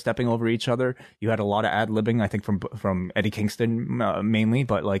 Sometimes they were stepping over each other. You had a lot of ad-libbing, I think, from Eddie Kingston mainly,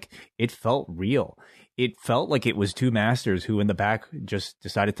 but like it felt real. It felt like it was two masters who in the back just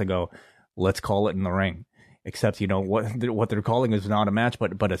decided to go, let's call it in the ring. Except, you know, what they're calling is not a match,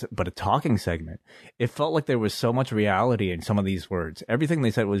 but a talking segment. It felt like there was so much reality in some of these words. Everything they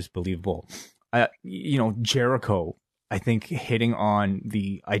said was believable. You know, Jericho, I think, hitting on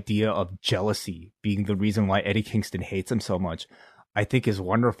the idea of jealousy being the reason why Eddie Kingston hates him so much, I think is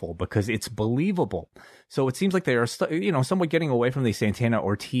wonderful because it's believable. So it seems like they are, you know, somewhat getting away from the Santana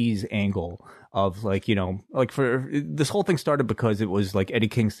Ortiz angle of like, you know, like for this whole thing started because it was like Eddie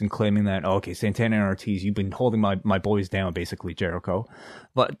Kingston claiming that, oh, okay, Santana and Ortiz, you've been holding my boys down, basically, Jericho.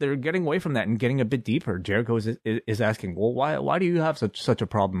 But they're getting away from that and getting a bit deeper. Jericho is asking, well, why do you have such a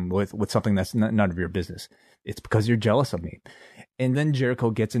problem with something that's none of your business? It's because you're jealous of me. And then Jericho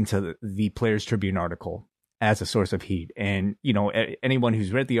gets into the Players Tribune article as a source of heat. And, you know, anyone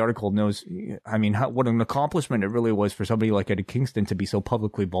who's read the article knows, I mean, what an accomplishment it really was for somebody like Eddie Kingston to be so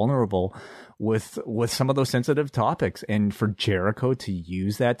publicly vulnerable with some of those sensitive topics. And for Jericho to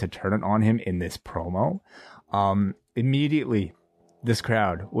use that, to turn it on him in this promo, immediately this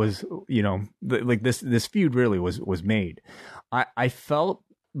crowd was, you know, like this feud really was made. I felt,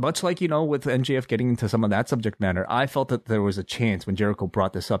 much like, you know, with MJF getting into some of that subject matter, I felt that there was a chance when Jericho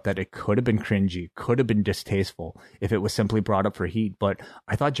brought this up that it could have been cringy, could have been distasteful if it was simply brought up for heat. But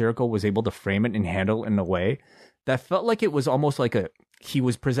I thought Jericho was able to frame it and handle it in a way that felt like it was almost like he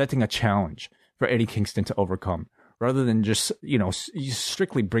was presenting a challenge for Eddie Kingston to overcome, rather than just, you know,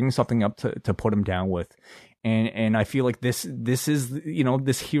 strictly bring something up to put him down with. And I feel like this is, you know,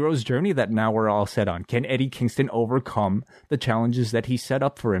 this hero's journey that now we're all set on. Can Eddie Kingston overcome the challenges that he set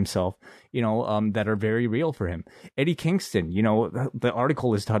up for himself, you know, that are very real for him? Eddie Kingston, you know, the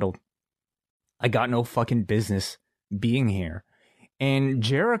article is titled, I got no fucking business being here. And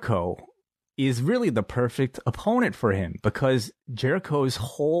Jericho is really the perfect opponent for him because Jericho's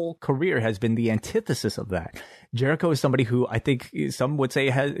whole career has been the antithesis of that. Jericho is somebody who I think some would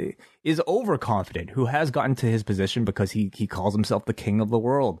say is overconfident, who has gotten to his position because he calls himself the king of the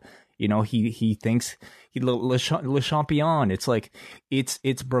world. You know, he thinks le champion. It's like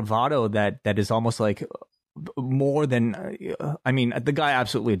it's bravado that is almost like more than, I mean, the guy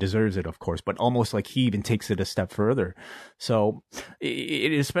absolutely deserves it, of course, but almost like he even takes it a step further. So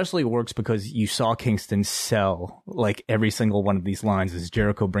it especially works because you saw Kingston sell like every single one of these lines as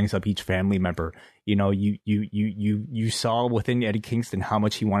Jericho brings up each family member. You know, you saw within Eddie Kingston how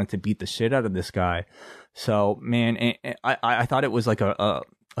much he wanted to beat the shit out of this guy. So, man, I thought it was like a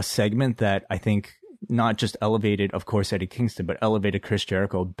segment that I think not just elevated, of course, Eddie Kingston, but elevated Chris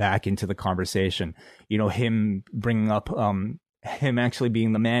Jericho back into the conversation. You know, him bringing up him actually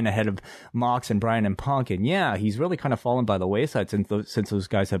being the man ahead of Mox and Bryan and Punk. And yeah, he's really kind of fallen by the wayside since those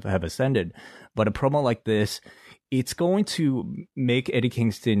guys have ascended. But a promo like this, it's going to make Eddie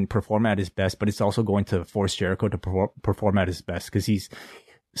Kingston perform at his best, but it's also going to force Jericho to perform at his best, because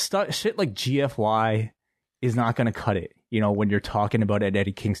shit like GFY is not going to cut it. You know, when you're talking about an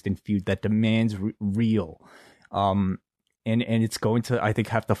Eddie Kingston feud that demands real, and it's going to, I think,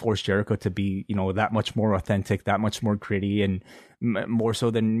 have to force Jericho to be, you know, that much more authentic, that much more gritty, and more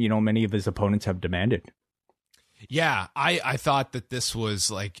so than, you know, many of his opponents have demanded. Yeah, I thought that this was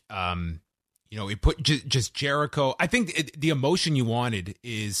like, you know, it put just Jericho. I think the emotion you wanted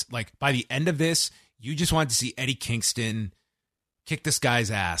is like, by the end of this, you just wanted to see Eddie Kingston kick this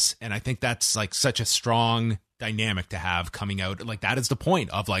guy's ass. And I think that's like such a strong dynamic to have coming out. Like, that is the point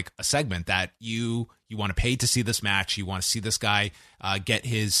of like a segment, that you want to pay to see this match. You want to see this guy get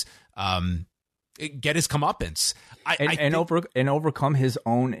his comeuppance. And overcome his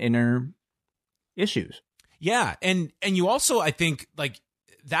own inner issues. Yeah. And you also, I think, like,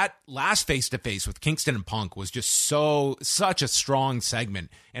 that last face-to-face with Kingston and Punk was just such a strong segment.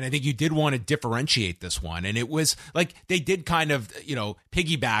 And I think you did want to differentiate this one. And it was like, they did kind of, you know,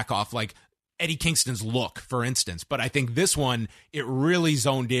 piggyback off like Eddie Kingston's look, for instance. But I think this one, it really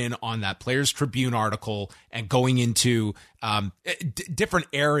zoned in on that Players Tribune article and going into different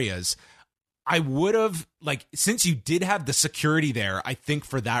areas. I would have, like, since you did have the security there, I think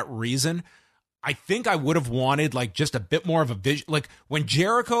for that reason, I think I would have wanted like just a bit more of a vision. Like, when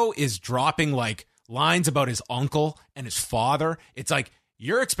Jericho is dropping like lines about his uncle and his father, it's like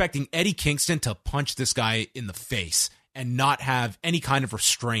you're expecting Eddie Kingston to punch this guy in the face and not have any kind of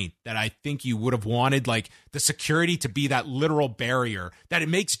restraint. That I think you would have wanted like the security to be that literal barrier, that it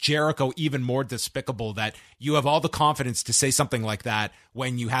makes Jericho even more despicable, that you have all the confidence to say something like that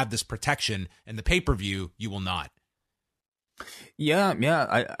when you have this protection, and the pay-per-view, you will not. Yeah.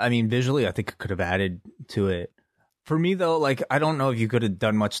 I mean, visually, I think it could have added to it. For me, though, like, I don't know if you could have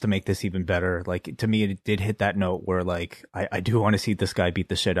done much to make this even better. Like, to me, it did hit that note where, like, I do want to see this guy beat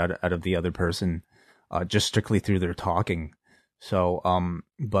the shit out of the other person, just strictly through their talking. So,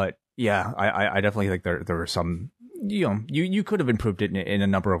 but yeah, I definitely think there were some, you know, you could have improved it in a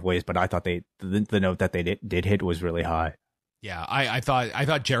number of ways, but I thought the note that they did hit was really high. Yeah, I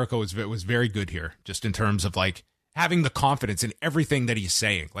thought Jericho was very good here, just in terms of like having the confidence in everything that he's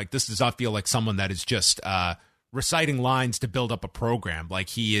saying. Like, this does not feel like someone that is just reciting lines to build up a program. Like,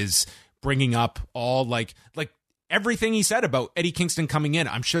 he is bringing up all like everything he said about Eddie Kingston coming in.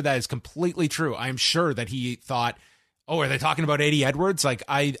 I'm sure that is completely true. I'm sure that he thought, oh, are they talking about Eddie Edwards? Like,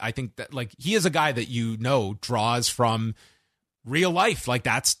 I think that, like, he is a guy that, you know, draws from real life. Like,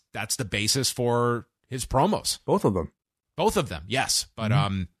 that's the basis for his promos. Both of them. Yes. But,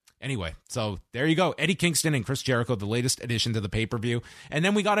 anyway, so there you go. Eddie Kingston and Chris Jericho, the latest addition to the pay-per-view. And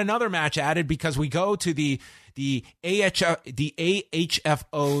then we got another match added, because we go to the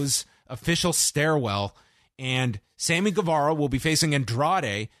AHFO's official stairwell, and Sammy Guevara will be facing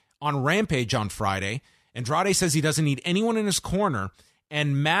Andrade on Rampage on Friday. Andrade says he doesn't need anyone in his corner,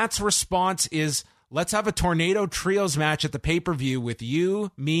 and Matt's response is, let's have a Tornado Trios match at the pay-per-view with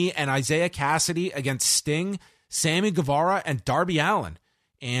you, me, and Isaiah Cassidy against Sting, Sammy Guevara, and Darby Allin.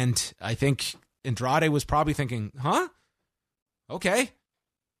 And I think Andrade was probably thinking, huh? Okay.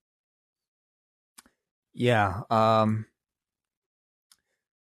 Yeah.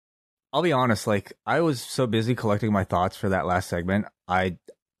 I'll be honest, like, I was so busy collecting my thoughts for that last segment, I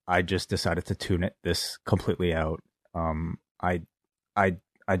just decided to tune this completely out. I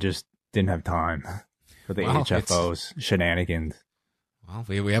just didn't have time for the HFO's shenanigans. Well,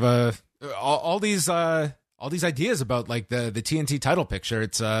 we have all these ideas about like the TNT title picture.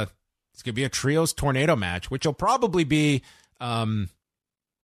 It's gonna be a trios tornado match, which will probably be, I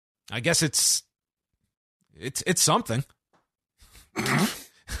guess it's something.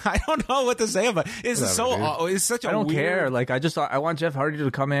 I don't know what to say about it. It's such a I don't weird... care. Like, I want Jeff Hardy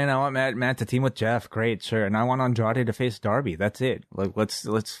to come in. I want Matt to team with Jeff. Great, sure. And I want Andrade to face Darby. That's it. Like, let's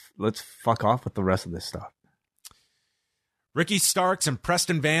fuck off with the rest of this stuff. Ricky Starks and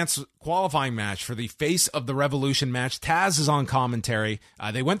Preston Vance qualifying match for the Face of the Revolution match. Taz is on commentary.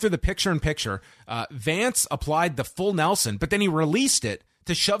 They went through the picture-in-picture. Vance applied the full Nelson, but then he released it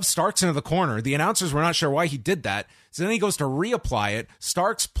to shove Starks into the corner. The announcers were not sure why he did that. So then he goes to reapply it.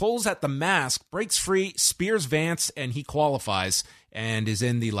 Starks pulls at the mask, breaks free, spears Vance, and he qualifies and is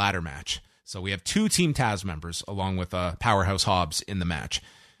in the ladder match. So we have two Team Taz members along with Powerhouse Hobbs in the match.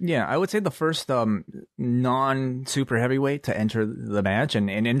 Yeah, I would say the first non-super heavyweight to enter the match. And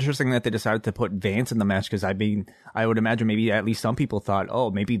interesting that they decided to put Vance in the match, because I would imagine maybe at least some people thought,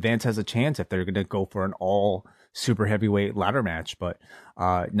 oh, maybe Vance has a chance if they're going to go for an all super heavyweight ladder match. But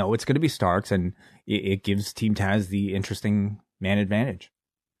no, it's going to be Starks, and it gives Team Taz the interesting man advantage.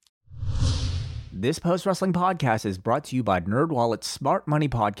 This post-wrestling podcast is brought to you by NerdWallet's Smart Money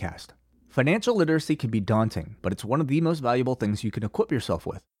Podcast. Financial literacy can be daunting, but it's one of the most valuable things you can equip yourself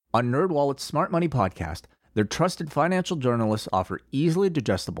with. On NerdWallet's Smart Money Podcast, their trusted financial journalists offer easily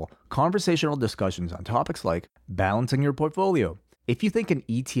digestible, conversational discussions on topics like balancing your portfolio. If you think an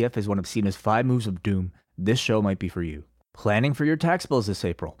ETF is one of Cena's 5 moves of doom, this show might be for you. Planning for your tax bills this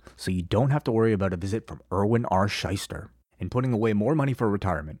April, so you don't have to worry about a visit from Erwin R. Shyster. And putting away more money for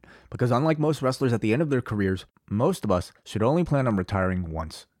retirement, because unlike most wrestlers at the end of their careers, most of us should only plan on retiring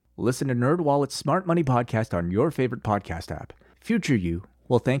once. Listen to NerdWallet's Smart Money Podcast on your favorite podcast app. Future you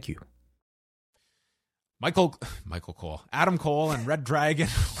will thank you. Michael Cole, Adam Cole, and Red Dragon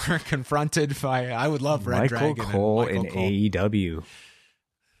were confronted by. I would love Red Dragon. Michael Cole in AEW.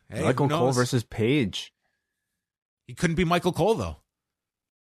 Hey, Michael Cole versus Paige. He couldn't be Michael Cole though.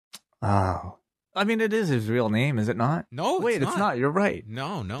 Oh. I mean, it is his real name, is it not? No, Wait, it's not. You're right.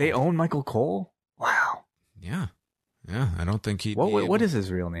 No. They own Michael Cole? Wow. Yeah. I don't think he. What is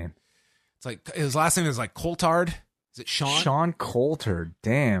his real name? It's like his last name is like Coulthard. Is it Sean? Sean Coulthard.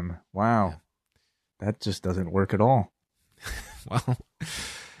 Damn. Wow. Yeah. That just doesn't work at all. Well,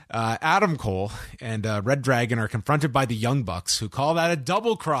 Adam Cole and Red Dragon are confronted by the Young Bucks, who call that a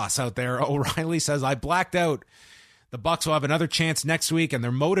double cross out there. O'Reilly says, "I blacked out. The Bucks will have another chance next week, and they're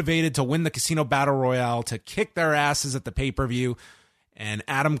motivated to win the Casino Battle Royale, to kick their asses at the pay-per-view." And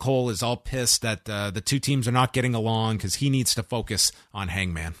Adam Cole is all pissed that the two teams are not getting along because he needs to focus on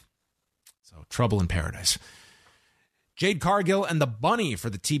Hangman. So trouble in paradise. Jade Cargill and the Bunny for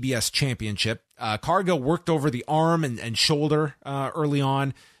the TBS Championship. Cargill worked over the arm and shoulder early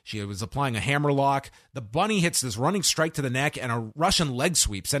on. She was applying a hammerlock. The Bunny hits this running strike to the neck and a Russian leg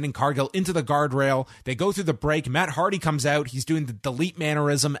sweep, sending Cargill into the guardrail. They go through the break. Matt Hardy comes out. He's doing the delete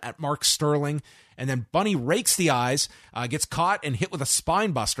mannerism at Mark Sterling. And then Bunny rakes the eyes, gets caught and hit with a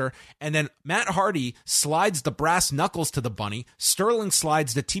spine buster. And then Matt Hardy slides the brass knuckles to the Bunny. Sterling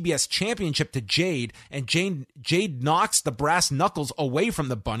slides the TBS Championship to Jade. And Jade knocks the brass knuckles away from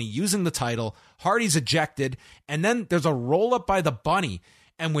the Bunny using the title. Hardy's ejected. And then there's a roll-up by the Bunny.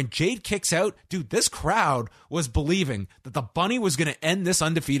 And when Jade kicks out, dude, this crowd was believing that the Bunny was going to end this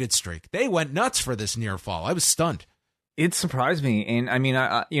undefeated streak. They went nuts for this near fall. I was stunned. It surprised me. And I mean,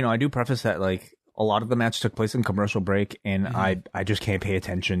 I do preface that, like, a lot of the match took place in commercial break, and I just can't pay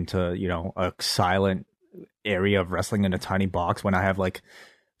attention to, a silent area of wrestling in a tiny box when I have, like,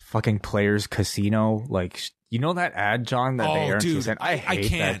 fucking Players Casino, like, that ad, John, that they aired? Dude, I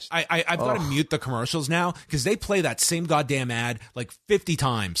can't. I've got to mute the commercials now because they play that same goddamn ad like 50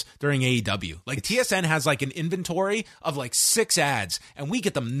 times during AEW. Like, TSN has like an inventory of like 6 ads, and we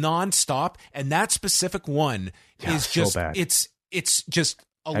get them nonstop. And that specific one is just so bad. It's just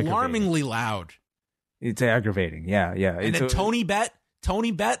alarmingly loud. It's aggravating. Yeah. And then Tony Bet.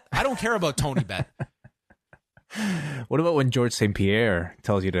 I don't care about Tony Bet. What about when George St. Pierre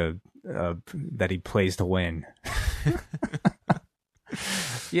tells you to that he plays to win?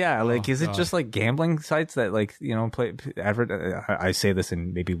 Yeah, like, is it just like gambling sites that, like, play advert? I say this,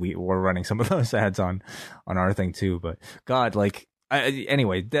 and maybe we're running some of those ads on our thing too. But God, like,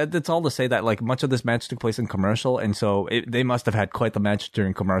 anyway, that's all to say that, like, much of this match took place in commercial, and so they must have had quite the match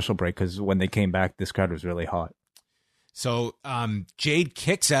during commercial break, because when they came back, this crowd was really hot. So Jade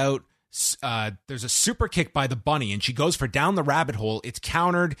kicks out. There's a super kick by the Bunny, and she goes for down the rabbit hole. It's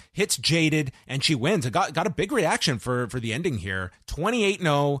countered, hits Jaded, and she wins. It got a big reaction for the ending here.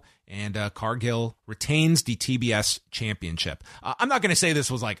 28-0, and Cargill retains the TBS Championship. I'm not going to say this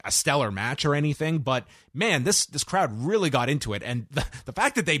was like a stellar match or anything, but man, this crowd really got into it, and the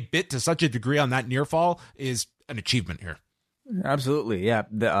fact that they bit to such a degree on that near fall is an achievement here. Absolutely, yeah.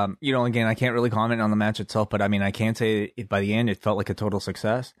 Again, I can't really comment on the match itself, but I mean, I can say by the end, it felt like a total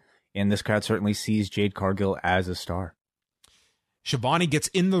success. And this crowd certainly sees Jade Cargill as a star. Shivani gets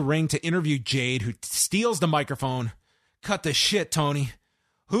in the ring to interview Jade, who steals the microphone. Cut the shit, Tony.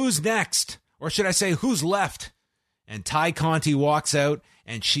 Who's next? Or should I say, who's left? And Ty Conti walks out,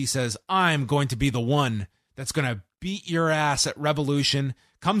 and she says, I'm going to be the one that's going to beat your ass at Revolution.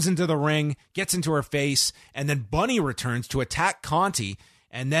 Comes into the ring, gets into her face, and then Bunny returns to attack Conti,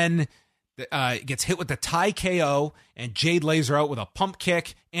 and then gets hit with the Thai KO, and Jade lays her out with a pump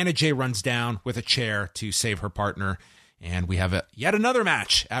kick. Anna Jay runs down with a chair to save her partner. And we have yet another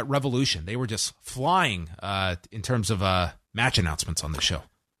match at Revolution. They were just flying in terms of match announcements on the show.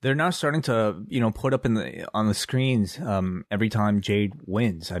 They're now starting to, put up on the screens every time Jade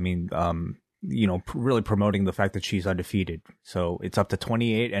wins. I mean, really promoting the fact that she's undefeated. So it's up to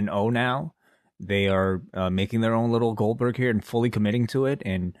 28-0 now. they are making their own little Goldberg here and fully committing to it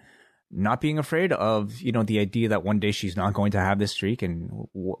and not being afraid of, the idea that one day she's not going to have this streak and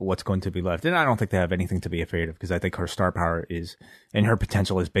what's going to be left. And I don't think they have anything to be afraid of because I think her star power is and her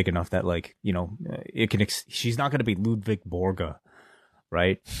potential is big enough that it can. She's not going to be Ludwig Borga,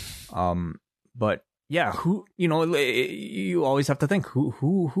 right? But yeah, who you always have to think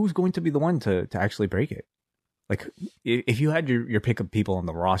who's going to be the one to actually break it. Like if you had your pick of people on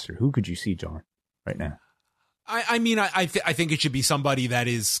the roster, who could you see, John, right now? I mean, I think it should be somebody that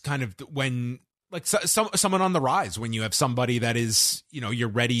is kind of someone on the rise. When you have somebody that is, you're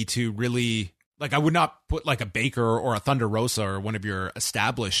ready to really, like, I would not put like a Baker or a Thunder Rosa or one of your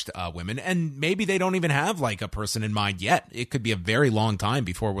established women. And maybe they don't even have like a person in mind yet. It could be a very long time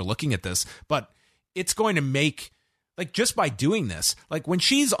before we're looking at this, but it's going to make, like, just by doing this, like when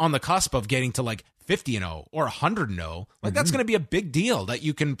she's on the cusp of getting to like 50-0 or 100-0, like that's going to be a big deal that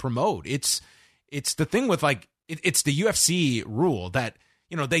you can promote. It's the thing with like, it's the UFC rule that,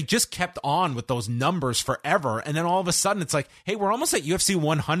 they just kept on with those numbers forever. And then all of a sudden it's like, hey, we're almost at UFC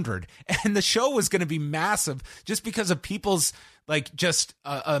 100. And the show was going to be massive just because of people's like just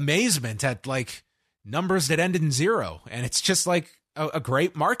amazement at like numbers that end in 0. And it's just like a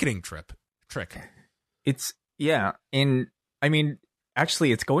great marketing trick. It's, yeah. And I mean,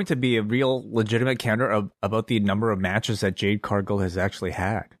 actually, it's going to be a real legitimate counter about the number of matches that Jade Cargill has actually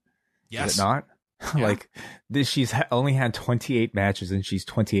had. Yes. Is it not? Yeah. Like this, she's only had 28 matches and she's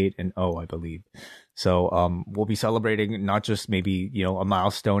 28-0, I believe. So we'll be celebrating not just maybe, a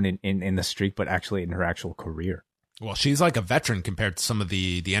milestone in the streak, but actually in her actual career. Well, she's like a veteran compared to some of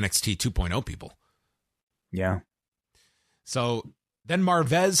the NXT 2.0 people. Yeah. So then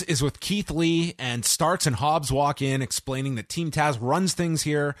Marvez is with Keith Lee, and Starks and Hobbs walk in explaining that Team Taz runs things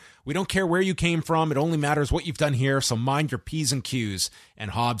here. We don't care where you came from. It only matters what you've done here, so mind your P's and Q's.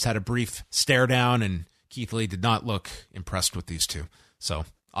 And Hobbs had a brief stare down, and Keith Lee did not look impressed with these two. So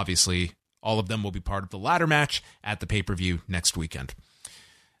obviously all of them will be part of the ladder match at the pay-per-view next weekend.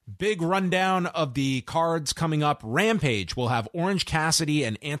 Big rundown of the cards coming up. Rampage will have Orange Cassidy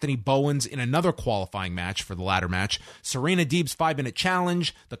and Anthony Bowens in another qualifying match for the ladder match. Serena Deeb's 5-minute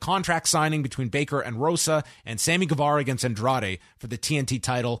challenge, the contract signing between Baker and Rosa, and Sammy Guevara against Andrade for the TNT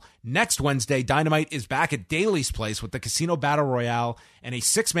title. Next Wednesday, Dynamite is back at Daly's place with the Casino Battle Royale and a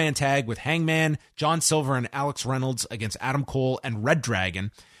 6-man tag with Hangman, John Silver, and Alex Reynolds against Adam Cole and Red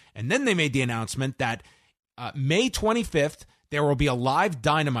Dragon. And then they made the announcement that May 25th, there will be a live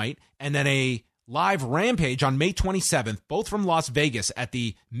Dynamite and then a live Rampage on May 27th, both from Las Vegas at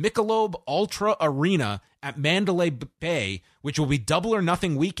the Michelob Ultra Arena at Mandalay Bay, which will be Double or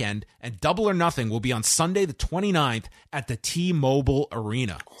Nothing weekend, and Double or Nothing will be on Sunday the 29th at the T-Mobile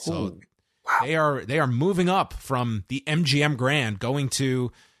Arena. So they are moving up from the MGM Grand going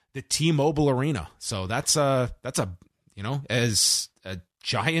to the T-Mobile Arena. So that's a as a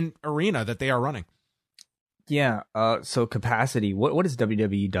giant arena that they are running. Yeah. So capacity. What has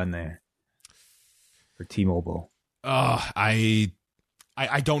WWE done there for T-Mobile? I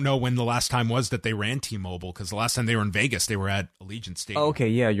don't know when the last time was that they ran T-Mobile, because the last time they were in Vegas, they were at Allegiant Stadium. Oh, okay.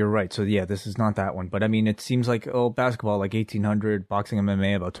 Yeah, you're right. So yeah, this is not that one. But I mean, it seems like basketball like 1,800, boxing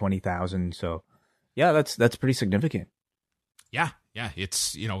MMA about 20,000. So yeah, that's pretty significant. Yeah.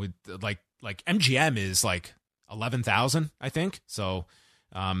 It's like MGM is like 11,000, I think. So,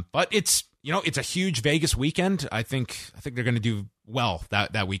 but it's. It's a huge Vegas weekend. I think they're going to do well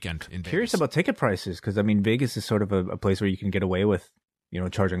that weekend in Vegas. Curious about ticket prices, because I mean Vegas is sort of a place where you can get away with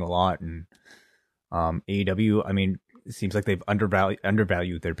charging a lot, and AEW. I mean, it seems like they've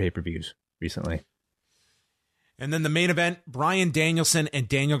undervalued their pay-per-views recently. And then the main event: Bryan Danielson and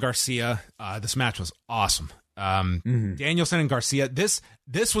Daniel Garcia. This match was awesome. Danielson and Garcia. This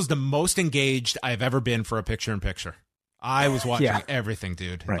was the most engaged I've ever been for a picture-in-picture. I was watching everything,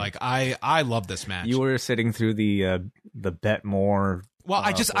 dude. Right. Like I love this match. You were sitting through the bet more. Well,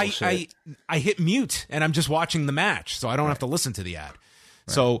 I hit mute and I'm just watching the match, so I don't have to listen to the ad.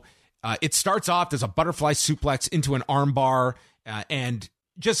 Right. So it starts off. There's a butterfly suplex into an armbar, and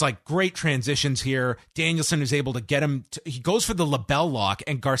just like great transitions here. Danielson is able to get him. He goes for the label lock,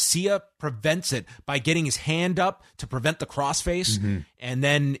 and Garcia prevents it by getting his hand up to prevent the crossface, and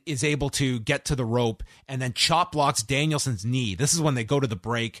then is able to get to the rope and then chop blocks Danielson's knee. This is when they go to the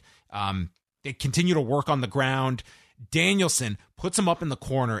break. They continue to work on the ground. Danielson puts him up in the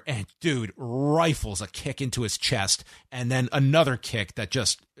corner and, dude, rifles a kick into his chest, and then another kick that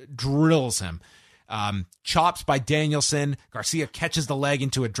just drills him. Chops by Danielson. Garcia catches the leg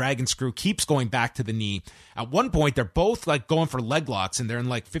into a dragon screw, keeps going back to the knee. At one point, they're both like going for leg locks, and they're in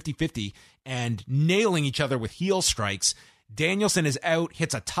like 50-50 and nailing each other with heel strikes. Danielson is out,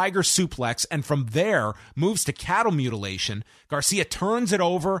 hits a tiger suplex, and from there moves to cattle mutilation. Garcia turns it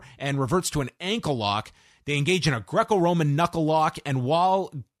over and reverts to an ankle lock. They engage in a Greco-Roman knuckle lock, and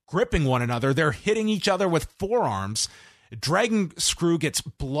while gripping one another, they're hitting each other with forearms. Dragon Screw gets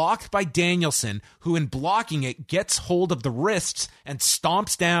blocked by Danielson, who in blocking it gets hold of the wrists and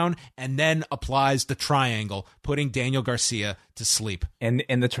stomps down and then applies the triangle, putting Daniel Garcia to sleep. And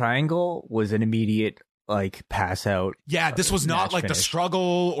the triangle was an immediate like pass out. Yeah, this was not like finish. The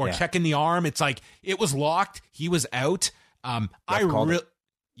struggle or checking the arm. It's like it was locked. He was out. I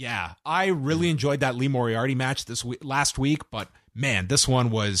really enjoyed that Lee Moriarty match last week, but man, this one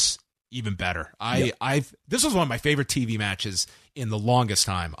was even better. This was one of my favorite TV matches in the longest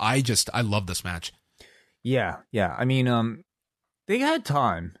time. I love this match. Yeah. I mean, they had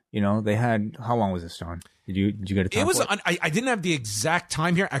time. They had, how long was this, John? Did you get a time? It was. I didn't have the exact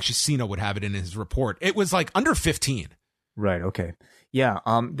time here. Actually, Cena would have it in his report. It was like under 15. Right. Okay. Yeah.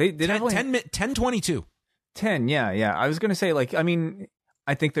 They 10:22. 10. Yeah. I was gonna say, like, I mean,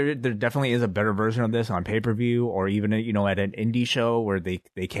 I think there definitely is a better version of this on pay-per-view or even at an indie show where they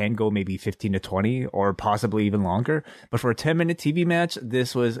can go maybe 15 to 20 or possibly even longer. But for a 10-minute TV match,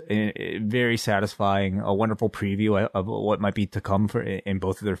 this was very satisfying, a wonderful preview of what might be to come in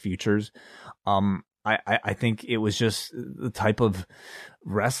both of their futures. I think it was just the type of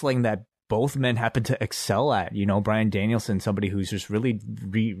wrestling that both men happen to excel at. Bryan Danielson, somebody who's just really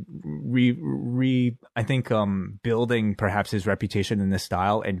I think building perhaps his reputation in this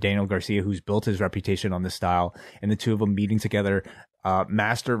style, and Daniel Garcia, who's built his reputation on this style, and the two of them meeting together,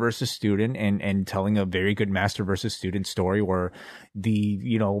 master versus student, and telling a very good master versus student story where the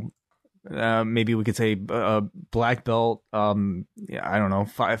maybe we could say black belt, I don't know,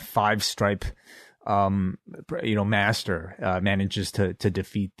 five stripe master manages to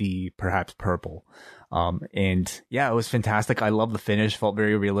defeat the perhaps purple. And yeah, it was fantastic. I love the finish, felt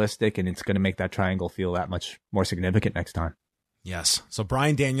very realistic, and it's going to make that triangle feel that much more significant next time. Yes. So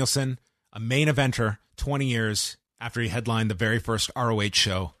Bryan Danielson, a main eventer 20 years after he headlined the very first ROH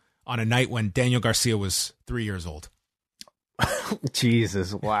show on a night when Daniel Garcia was 3 years old.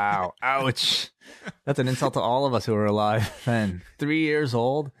 Jesus. Wow. Ouch. That's an insult to all of us who are alive then. 3 years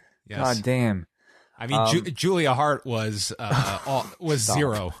old. Yes. God damn. I mean, Julia Hart was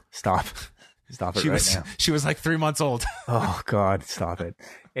zero. Stop it now. She was like 3 months old. Oh God, stop it.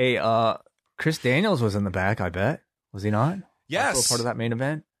 Hey, Chris Daniels was in the back, I bet. Was he not? Yes. Also part of that main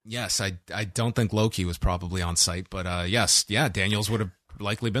event? Yes, I don't think Loki was probably on site, but yes, Daniels would have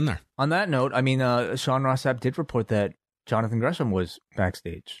likely been there. On that note, I mean, Sean Ross Sapp did report that Jonathan Gresham was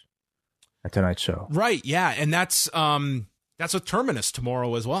backstage at tonight's show. Right, yeah, and that's with Terminus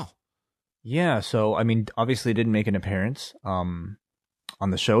tomorrow as well. Yeah, so, I mean, obviously didn't make an appearance on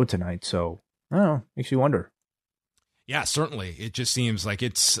the show tonight, so, I don't know, makes you wonder. Yeah, certainly. It just seems like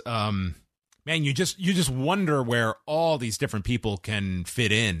it's, man, you just wonder where all these different people can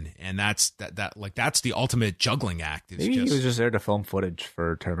fit in, and that's the ultimate juggling act. Maybe he was just there to film footage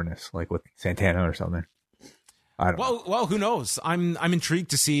for Terminus, like with Santana or something. I don't know. Well, who knows? I'm intrigued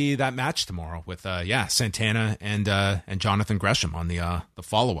to see that match tomorrow with Santana and Jonathan Gresham on the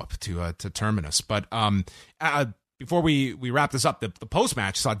follow up to Terminus. But before we wrap this up, the post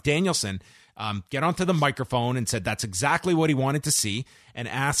match saw Danielson get onto the microphone and said that's exactly what he wanted to see, and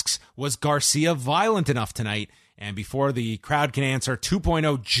asks, was Garcia violent enough tonight? And before the crowd can answer,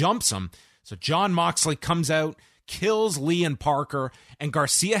 2.0 jumps him. So Jon Moxley comes out, kills Lee and Parker, and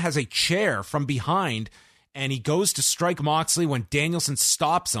Garcia has a chair from behind. And he goes to strike Moxley when Danielson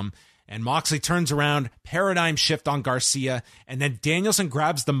stops him. And Moxley turns around, paradigm shift on Garcia. And then Danielson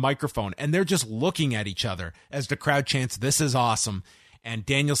grabs the microphone. And they're just looking at each other as the crowd chants, "This is awesome." And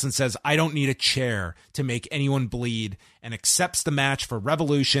Danielson says, "I don't need a chair to make anyone bleed." And accepts the match for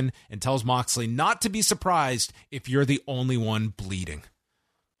Revolution. And tells Moxley not to be surprised if you're the only one bleeding.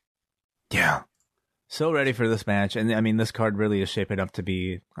 Yeah. So ready for this match. And I mean, this card really is shaping up to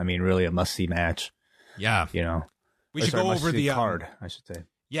be, I mean, really a must-see match. Yeah. We should go over the card, I should say.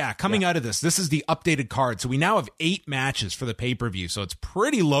 Yeah, coming out of this is the updated card. So we now have 8 matches for the pay-per-view. So it's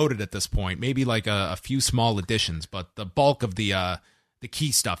pretty loaded at this point. Maybe like a few small additions, but the bulk of the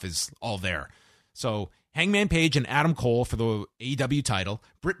key stuff is all there. So Hangman Page and Adam Cole for the AEW title,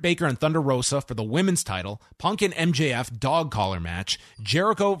 Britt Baker and Thunder Rosa for the women's title, Punk and MJF dog collar match,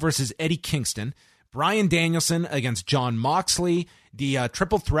 Jericho versus Eddie Kingston, Bryan Danielson against Jon Moxley, the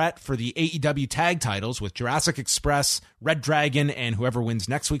triple threat for the AEW tag titles with Jurassic Express, Red Dragon, and whoever wins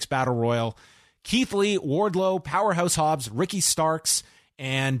next week's Battle Royal, Keith Lee, Wardlow, Powerhouse Hobbs, Ricky Starks,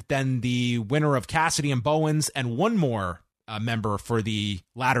 and then the winner of Cassidy and Bowens, and one more member for the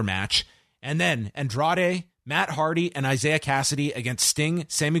ladder match. And then Andrade, Matt Hardy and Isaiah Cassidy against Sting,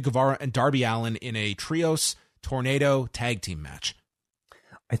 Sammy Guevara, and Darby Allin in a Trios Tornado tag team match.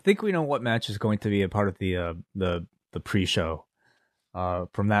 I think we know what match is going to be a part of the pre-show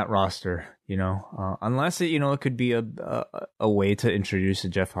from that roster, unless it could be a way to introduce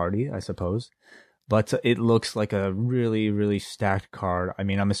Jeff Hardy, I suppose. But it looks like a really, really stacked card. I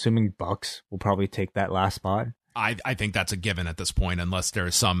mean, I'm assuming Bucks will probably take that last spot. I think that's a given at this point, unless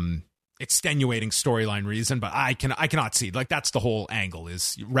there's some extenuating storyline reason, but I cannot see, like, that's the whole angle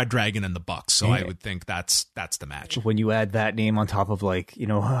is Red Dragon and the Bucks. So I would think that's the match. When you add that name on top of, like,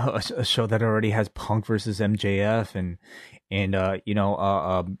 a show that already has Punk versus MJF and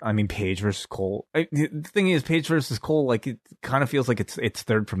I mean, Page versus Cole. The thing is, Page versus Cole, like, it kind of feels like it's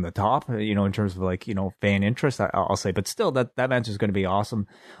third from the top, in terms of, like, fan interest, I'll say. But still, that match is going to be awesome.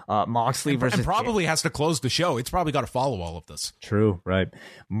 Moxley versus... And probably has to close the show. It's probably got to follow all of this. True, right.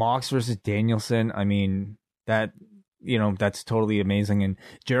 Mox versus Danielson, I mean, that's totally amazing. And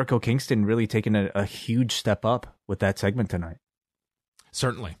Jericho Kingston really taking a huge step up with that segment tonight.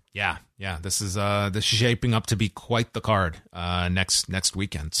 Certainly. Yeah. This is shaping up to be quite the card next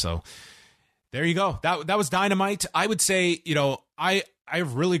weekend. So there you go. That was Dynamite. I would say,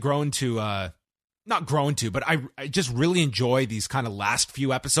 I've really grown to not grown to, but I just really enjoy these kind of last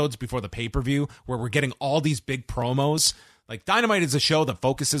few episodes before the pay-per-view where we're getting all these big promos. Like, Dynamite is a show that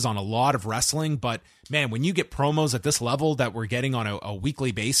focuses on a lot of wrestling, but man, when you get promos at this level that we're getting on a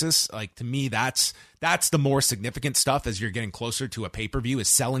weekly basis, like, to me, that's the more significant stuff as you're getting closer to a pay-per-view, is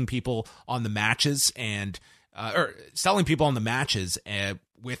selling people on the matches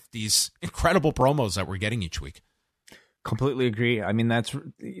with these incredible promos that we're getting each week. Completely agree. I mean, the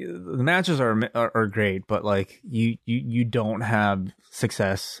matches are great, but, like, you don't have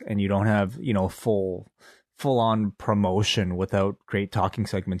success and you don't have, full-on promotion without great talking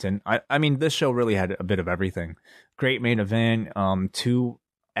segments. And I mean, this show really had a bit of everything. Great main event, 2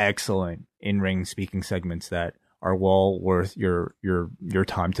 excellent in-ring speaking segments that are well worth your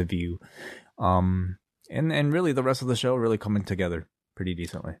time to view. And really the rest of the show really coming together pretty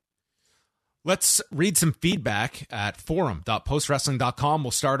decently. Let's read some feedback at forum.postwrestling.com. We'll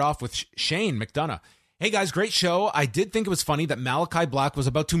start off with Shane McDonough. Hey guys, great show. I did think it was funny that Malachi Black was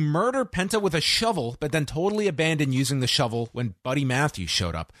about to murder Penta with a shovel, but then totally abandoned using the shovel when Buddy Matthews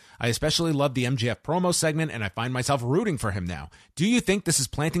showed up. I especially loved the MJF promo segment, and I find myself rooting for him now. Do you think this is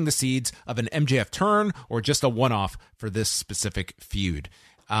planting the seeds of an MJF turn, or just a one-off for this specific feud?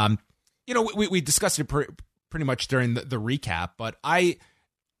 We discussed it pretty much during the recap, but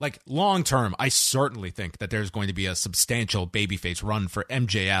long term, I certainly think that there's going to be a substantial babyface run for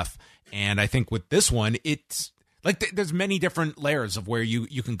MJF. And I think with this one, it's like there's many different layers of where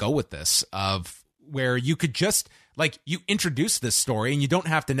you can go with this, of where you could just, like, you introduce this story and you don't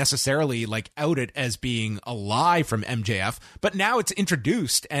have to necessarily, like, out it as being a lie from MJF, but now it's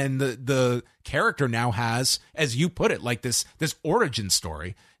introduced and the character now has, as you put it, like this origin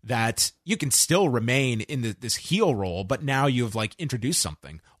story that you can still remain in this heel role, but now you've, like, introduced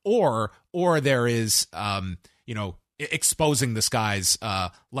something, or there is, exposing this guy's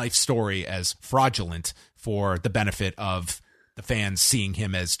life story as fraudulent for the benefit of the fans, seeing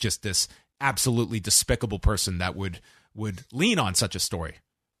him as just this absolutely despicable person that would lean on such a story.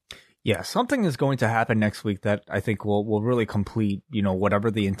 Yeah, something is going to happen next week that I think will really complete,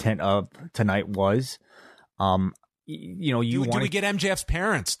 whatever the intent of tonight was. Do we get MJF's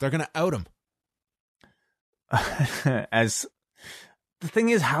parents? They're going to out him. As the thing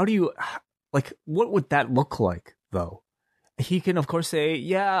is, how do you, like, what would that look like though? He can of course say,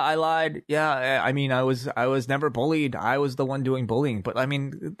 yeah, I lied. Yeah, I mean, I was never bullied. I was the one doing bullying. But I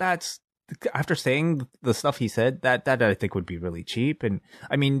mean, that's, after saying the stuff he said, that I think would be really cheap. And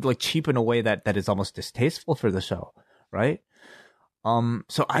I mean, like, cheap in a way that is almost distasteful for the show, right?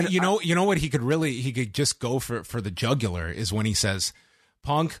 So what he could just go for the jugular is when he says,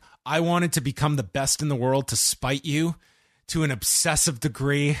 Punk, I wanted to become the best in the world to spite you to an obsessive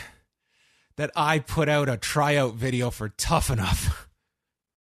degree that I put out a tryout video for Tough Enough.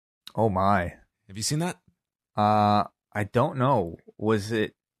 Oh my. Have you seen that? I don't know. Was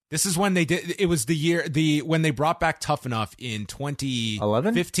it? This is when they did, it was when they brought back Tough Enough in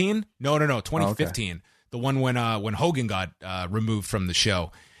 2015. No, 2015. Oh, okay. The one when Hogan got removed from the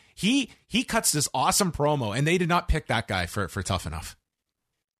show. He cuts this awesome promo, and they did not pick that guy for Tough Enough.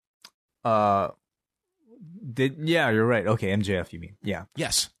 Yeah, you're right. Okay, MJF, you mean? Yeah.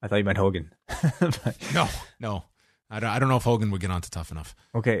 Yes. I thought you meant Hogan. No. I don't know if Hogan would get on to Tough Enough.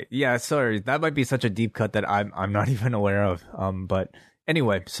 Okay, yeah, sorry. That might be such a deep cut that I'm not even aware of. But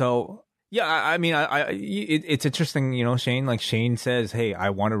anyway, so Yeah, I mean, it's interesting, Shane. Like Shane says, "Hey, I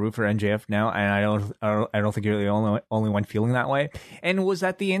want to root for MJF now," and I don't think you're the only one feeling that way. And was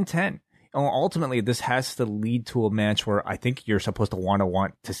that the intent? Ultimately, this has to lead to a match where I think you're supposed to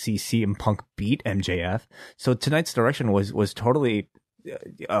want to see CM Punk beat MJF. So tonight's direction was totally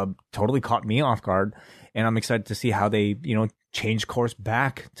caught me off guard, and I'm excited to see how they change course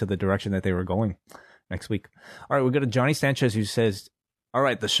back to the direction that they were going next week. All right, we got a Johnny Sanchez who says, all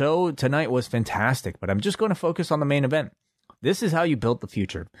right, the show tonight was fantastic, but I'm just going to focus on the main event. This is how you built the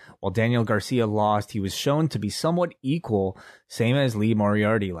future. While Daniel Garcia lost, he was shown to be somewhat equal, same as Lee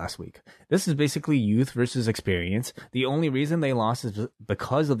Moriarty last week. This is basically youth versus experience. The only reason they lost is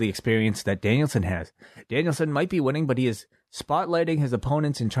because of the experience that Danielson has. Danielson might be winning, but he is spotlighting his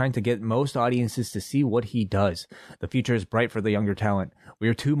opponents and trying to get most audiences to see what he does. The future is bright for the younger talent. We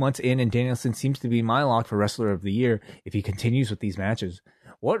are 2 months in, and Danielson seems to be my lock for Wrestler of the Year if he continues with these matches.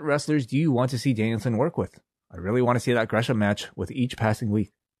 What wrestlers do you want to see Danielson work with? I really want to see that Gresham match with each passing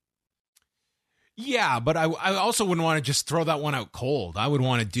week. Yeah, but I also wouldn't want to just throw that one out cold. I would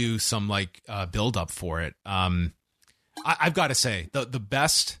want to do some build up for it. I've got to say the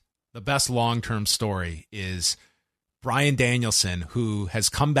best long-term story is Bryan Danielson, who has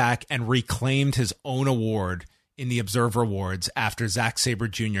come back and reclaimed his own award in the Observer Awards after Zack Sabre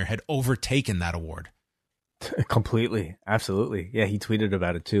Jr. had overtaken that award. Completely. Absolutely. Yeah, he tweeted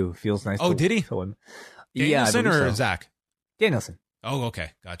about it too. Feels nice. Oh, did he? Danielson or so. Zach? Danielson. Oh,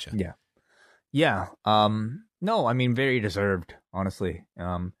 okay. Gotcha. Yeah. Yeah. No, I mean, very deserved, honestly.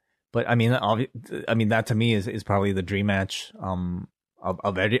 But I mean, that to me is probably the dream match,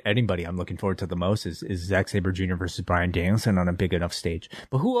 of anybody I'm looking forward to the most is Zack Sabre Jr. versus Bryan Danielson on a big enough stage.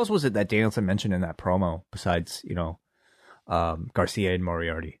 But who else was it that Danielson mentioned in that promo besides, Garcia and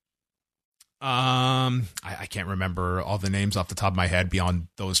Moriarty? I can't remember all the names off the top of my head beyond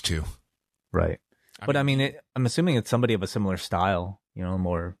those two. Right. But I mean, I'm assuming it's somebody of a similar style,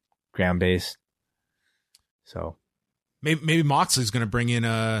 more ground based. So maybe Moxley's going to bring in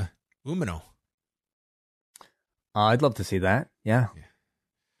Umino. I'd love to see that. Yeah.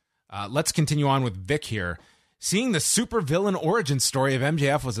 Let's continue on with Vic here. Seeing the supervillain origin story of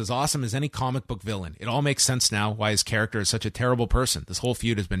MJF was as awesome as any comic book villain. It all makes sense now why his character is such a terrible person. This whole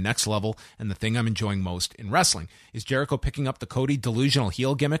feud has been next level, and the thing I'm enjoying most in wrestling is Jericho picking up the Cody delusional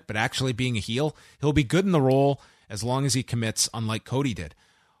heel gimmick, but actually being a heel. He'll be good in the role as long as he commits, unlike Cody did.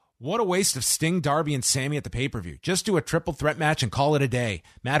 What a waste of Sting, Darby, and Sammy at the pay-per-view. Just do a triple threat match and call it a day.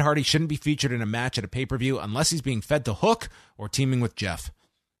 Matt Hardy shouldn't be featured in a match at a pay-per-view unless he's being fed to Hook or teaming with Jeff.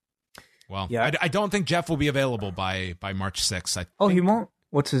 Well, yeah. I don't think Jeff will be available by March 6th. He won't?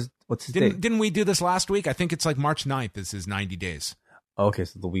 What's his date? Didn't we do this last week? I think it's like March 9th is his 90 days. Okay,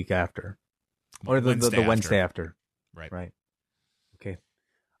 so the week after. Or the Wednesday after. Right. Okay.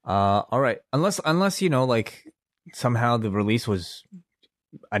 All right. Unless somehow the release was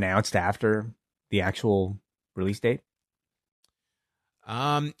announced after the actual release date.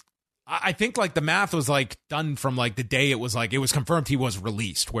 I think the math was done from the day it was confirmed he was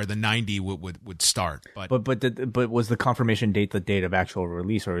released, where the 90 would start. But was the confirmation date the date of actual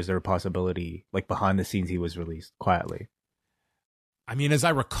release, or is there a possibility behind the scenes he was released quietly? I mean, as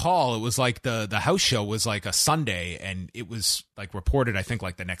I recall, it was the house show was a Sunday, and it was reported I think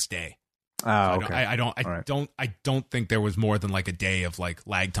the next day. Oh, okay. I don't think there was more than a day of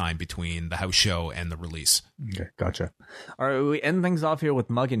lag time between the house show and the release. Okay, gotcha. All right, we end things off here with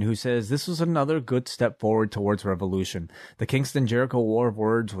Muggin, who says this was another good step forward towards Revolution. The Kingston Jericho War of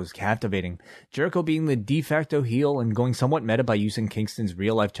Words was captivating. Jericho being the de facto heel and going somewhat meta by using Kingston's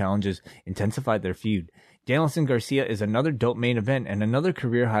real life challenges intensified their feud. Danielson Garcia is another dope main event and another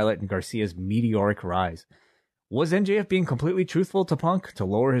career highlight in Garcia's meteoric rise. Was MJF being completely truthful to Punk to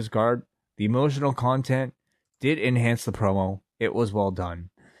lower his guard? The emotional content did enhance the promo. It was well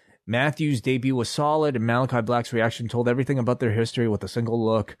done. Matthew's debut was solid, and Malachi Black's reaction told everything about their history with a single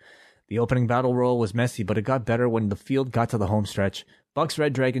look. The opening battle royal was messy, but it got better when the field got to the home stretch. Buck's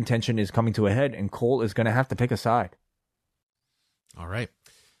Red Dragon tension is coming to a head, and Cole is going to have to pick a side. All right.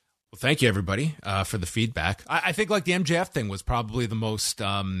 Well, thank you, everybody, for the feedback. I think the MJF thing was probably the most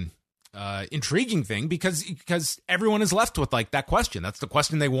intriguing thing because everyone is left with that question. That's the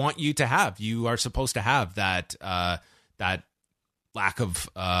question they want you to have. You are supposed to have that lack of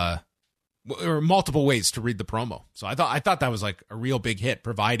or multiple ways to read the promo. So I thought that was a real big hit,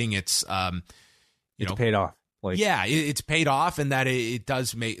 providing it's paid off. It's paid off, and that it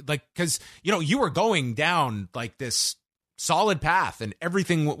does make because you were going down this solid path and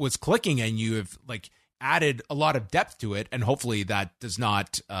everything was clicking, and you have added a lot of depth to it, and hopefully that does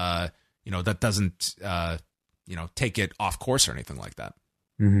not that doesn't take it off course or anything like that.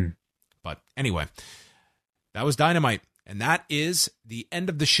 Mm-hmm. But anyway, that was Dynamite. And that is the end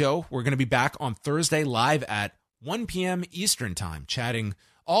of the show. We're going to be back on Thursday live at 1 p.m. Eastern time, chatting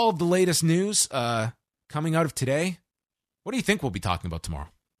all of the latest news coming out of today. What do you think we'll be talking about tomorrow?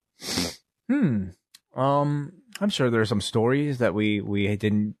 I'm sure there are some stories that we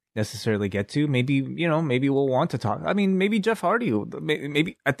didn't necessarily get to. Maybe we'll want to talk. I mean, maybe Jeff Hardy.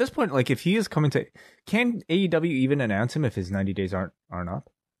 Maybe at this point, like if he is coming to, can AEW even announce him if his 90 days aren't up?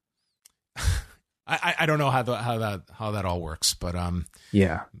 I don't know how that all works, but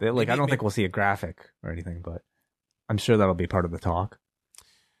yeah, I don't think we'll see a graphic or anything, but I'm sure that'll be part of the talk.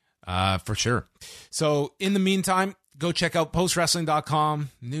 For sure. So in the meantime, go check out postwrestling.com.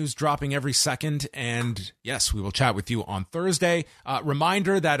 News dropping every second. And yes, we will chat with you on Thursday.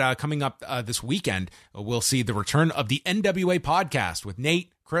 Reminder that coming up this weekend, we'll see the return of the NWA podcast with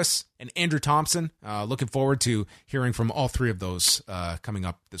Nate, Chris, and Andrew Thompson. Looking forward to hearing from all three of those coming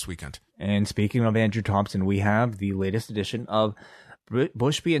up this weekend. And speaking of Andrew Thompson, we have the latest edition of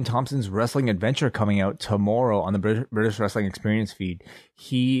Bushby and Thompson's Wrestling Adventure coming out tomorrow on the British Wrestling Experience feed.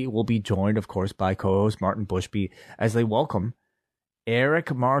 He will be joined, of course, by co-host Martin Bushby as they welcome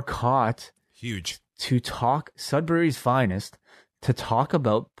Eric Marcotte. Huge. To talk Sudbury's finest, to talk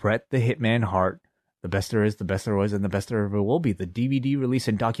about Bret the Hitman Hart, the best there is, the best there was, and the best there ever will be. The DVD release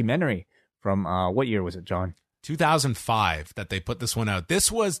and documentary from, what year was it, John? 2005 that they put this one out.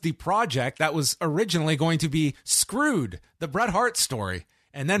 This was the project that was originally going to be Screwed, the Bret Hart story.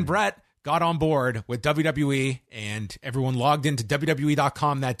 And then Bret got on board with WWE, and everyone logged into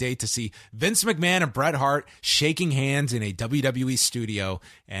WWE.com that day to see Vince McMahon and Bret Hart shaking hands in a WWE studio.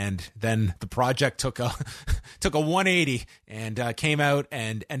 And then the project took a 180 and came out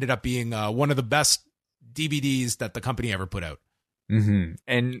and ended up being one of the best DVDs that the company ever put out. Mm-hmm.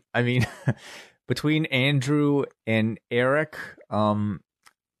 And I mean... Between Andrew and Eric, I'm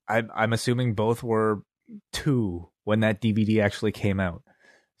assuming both were 2 when that DVD actually came out.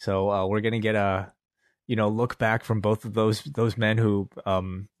 So we're gonna get a look back from both of those men who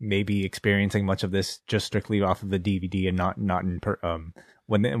may be experiencing much of this just strictly off of the DVD and not in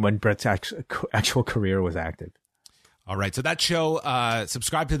when Bret's actual career was active. All right, so that show,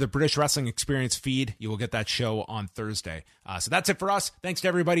 subscribe to the British Wrestling Experience feed. You will get that show on Thursday. So that's it for us. Thanks to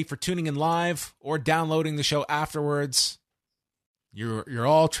everybody for tuning in live or downloading the show afterwards. You're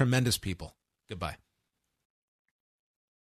all tremendous people. Goodbye.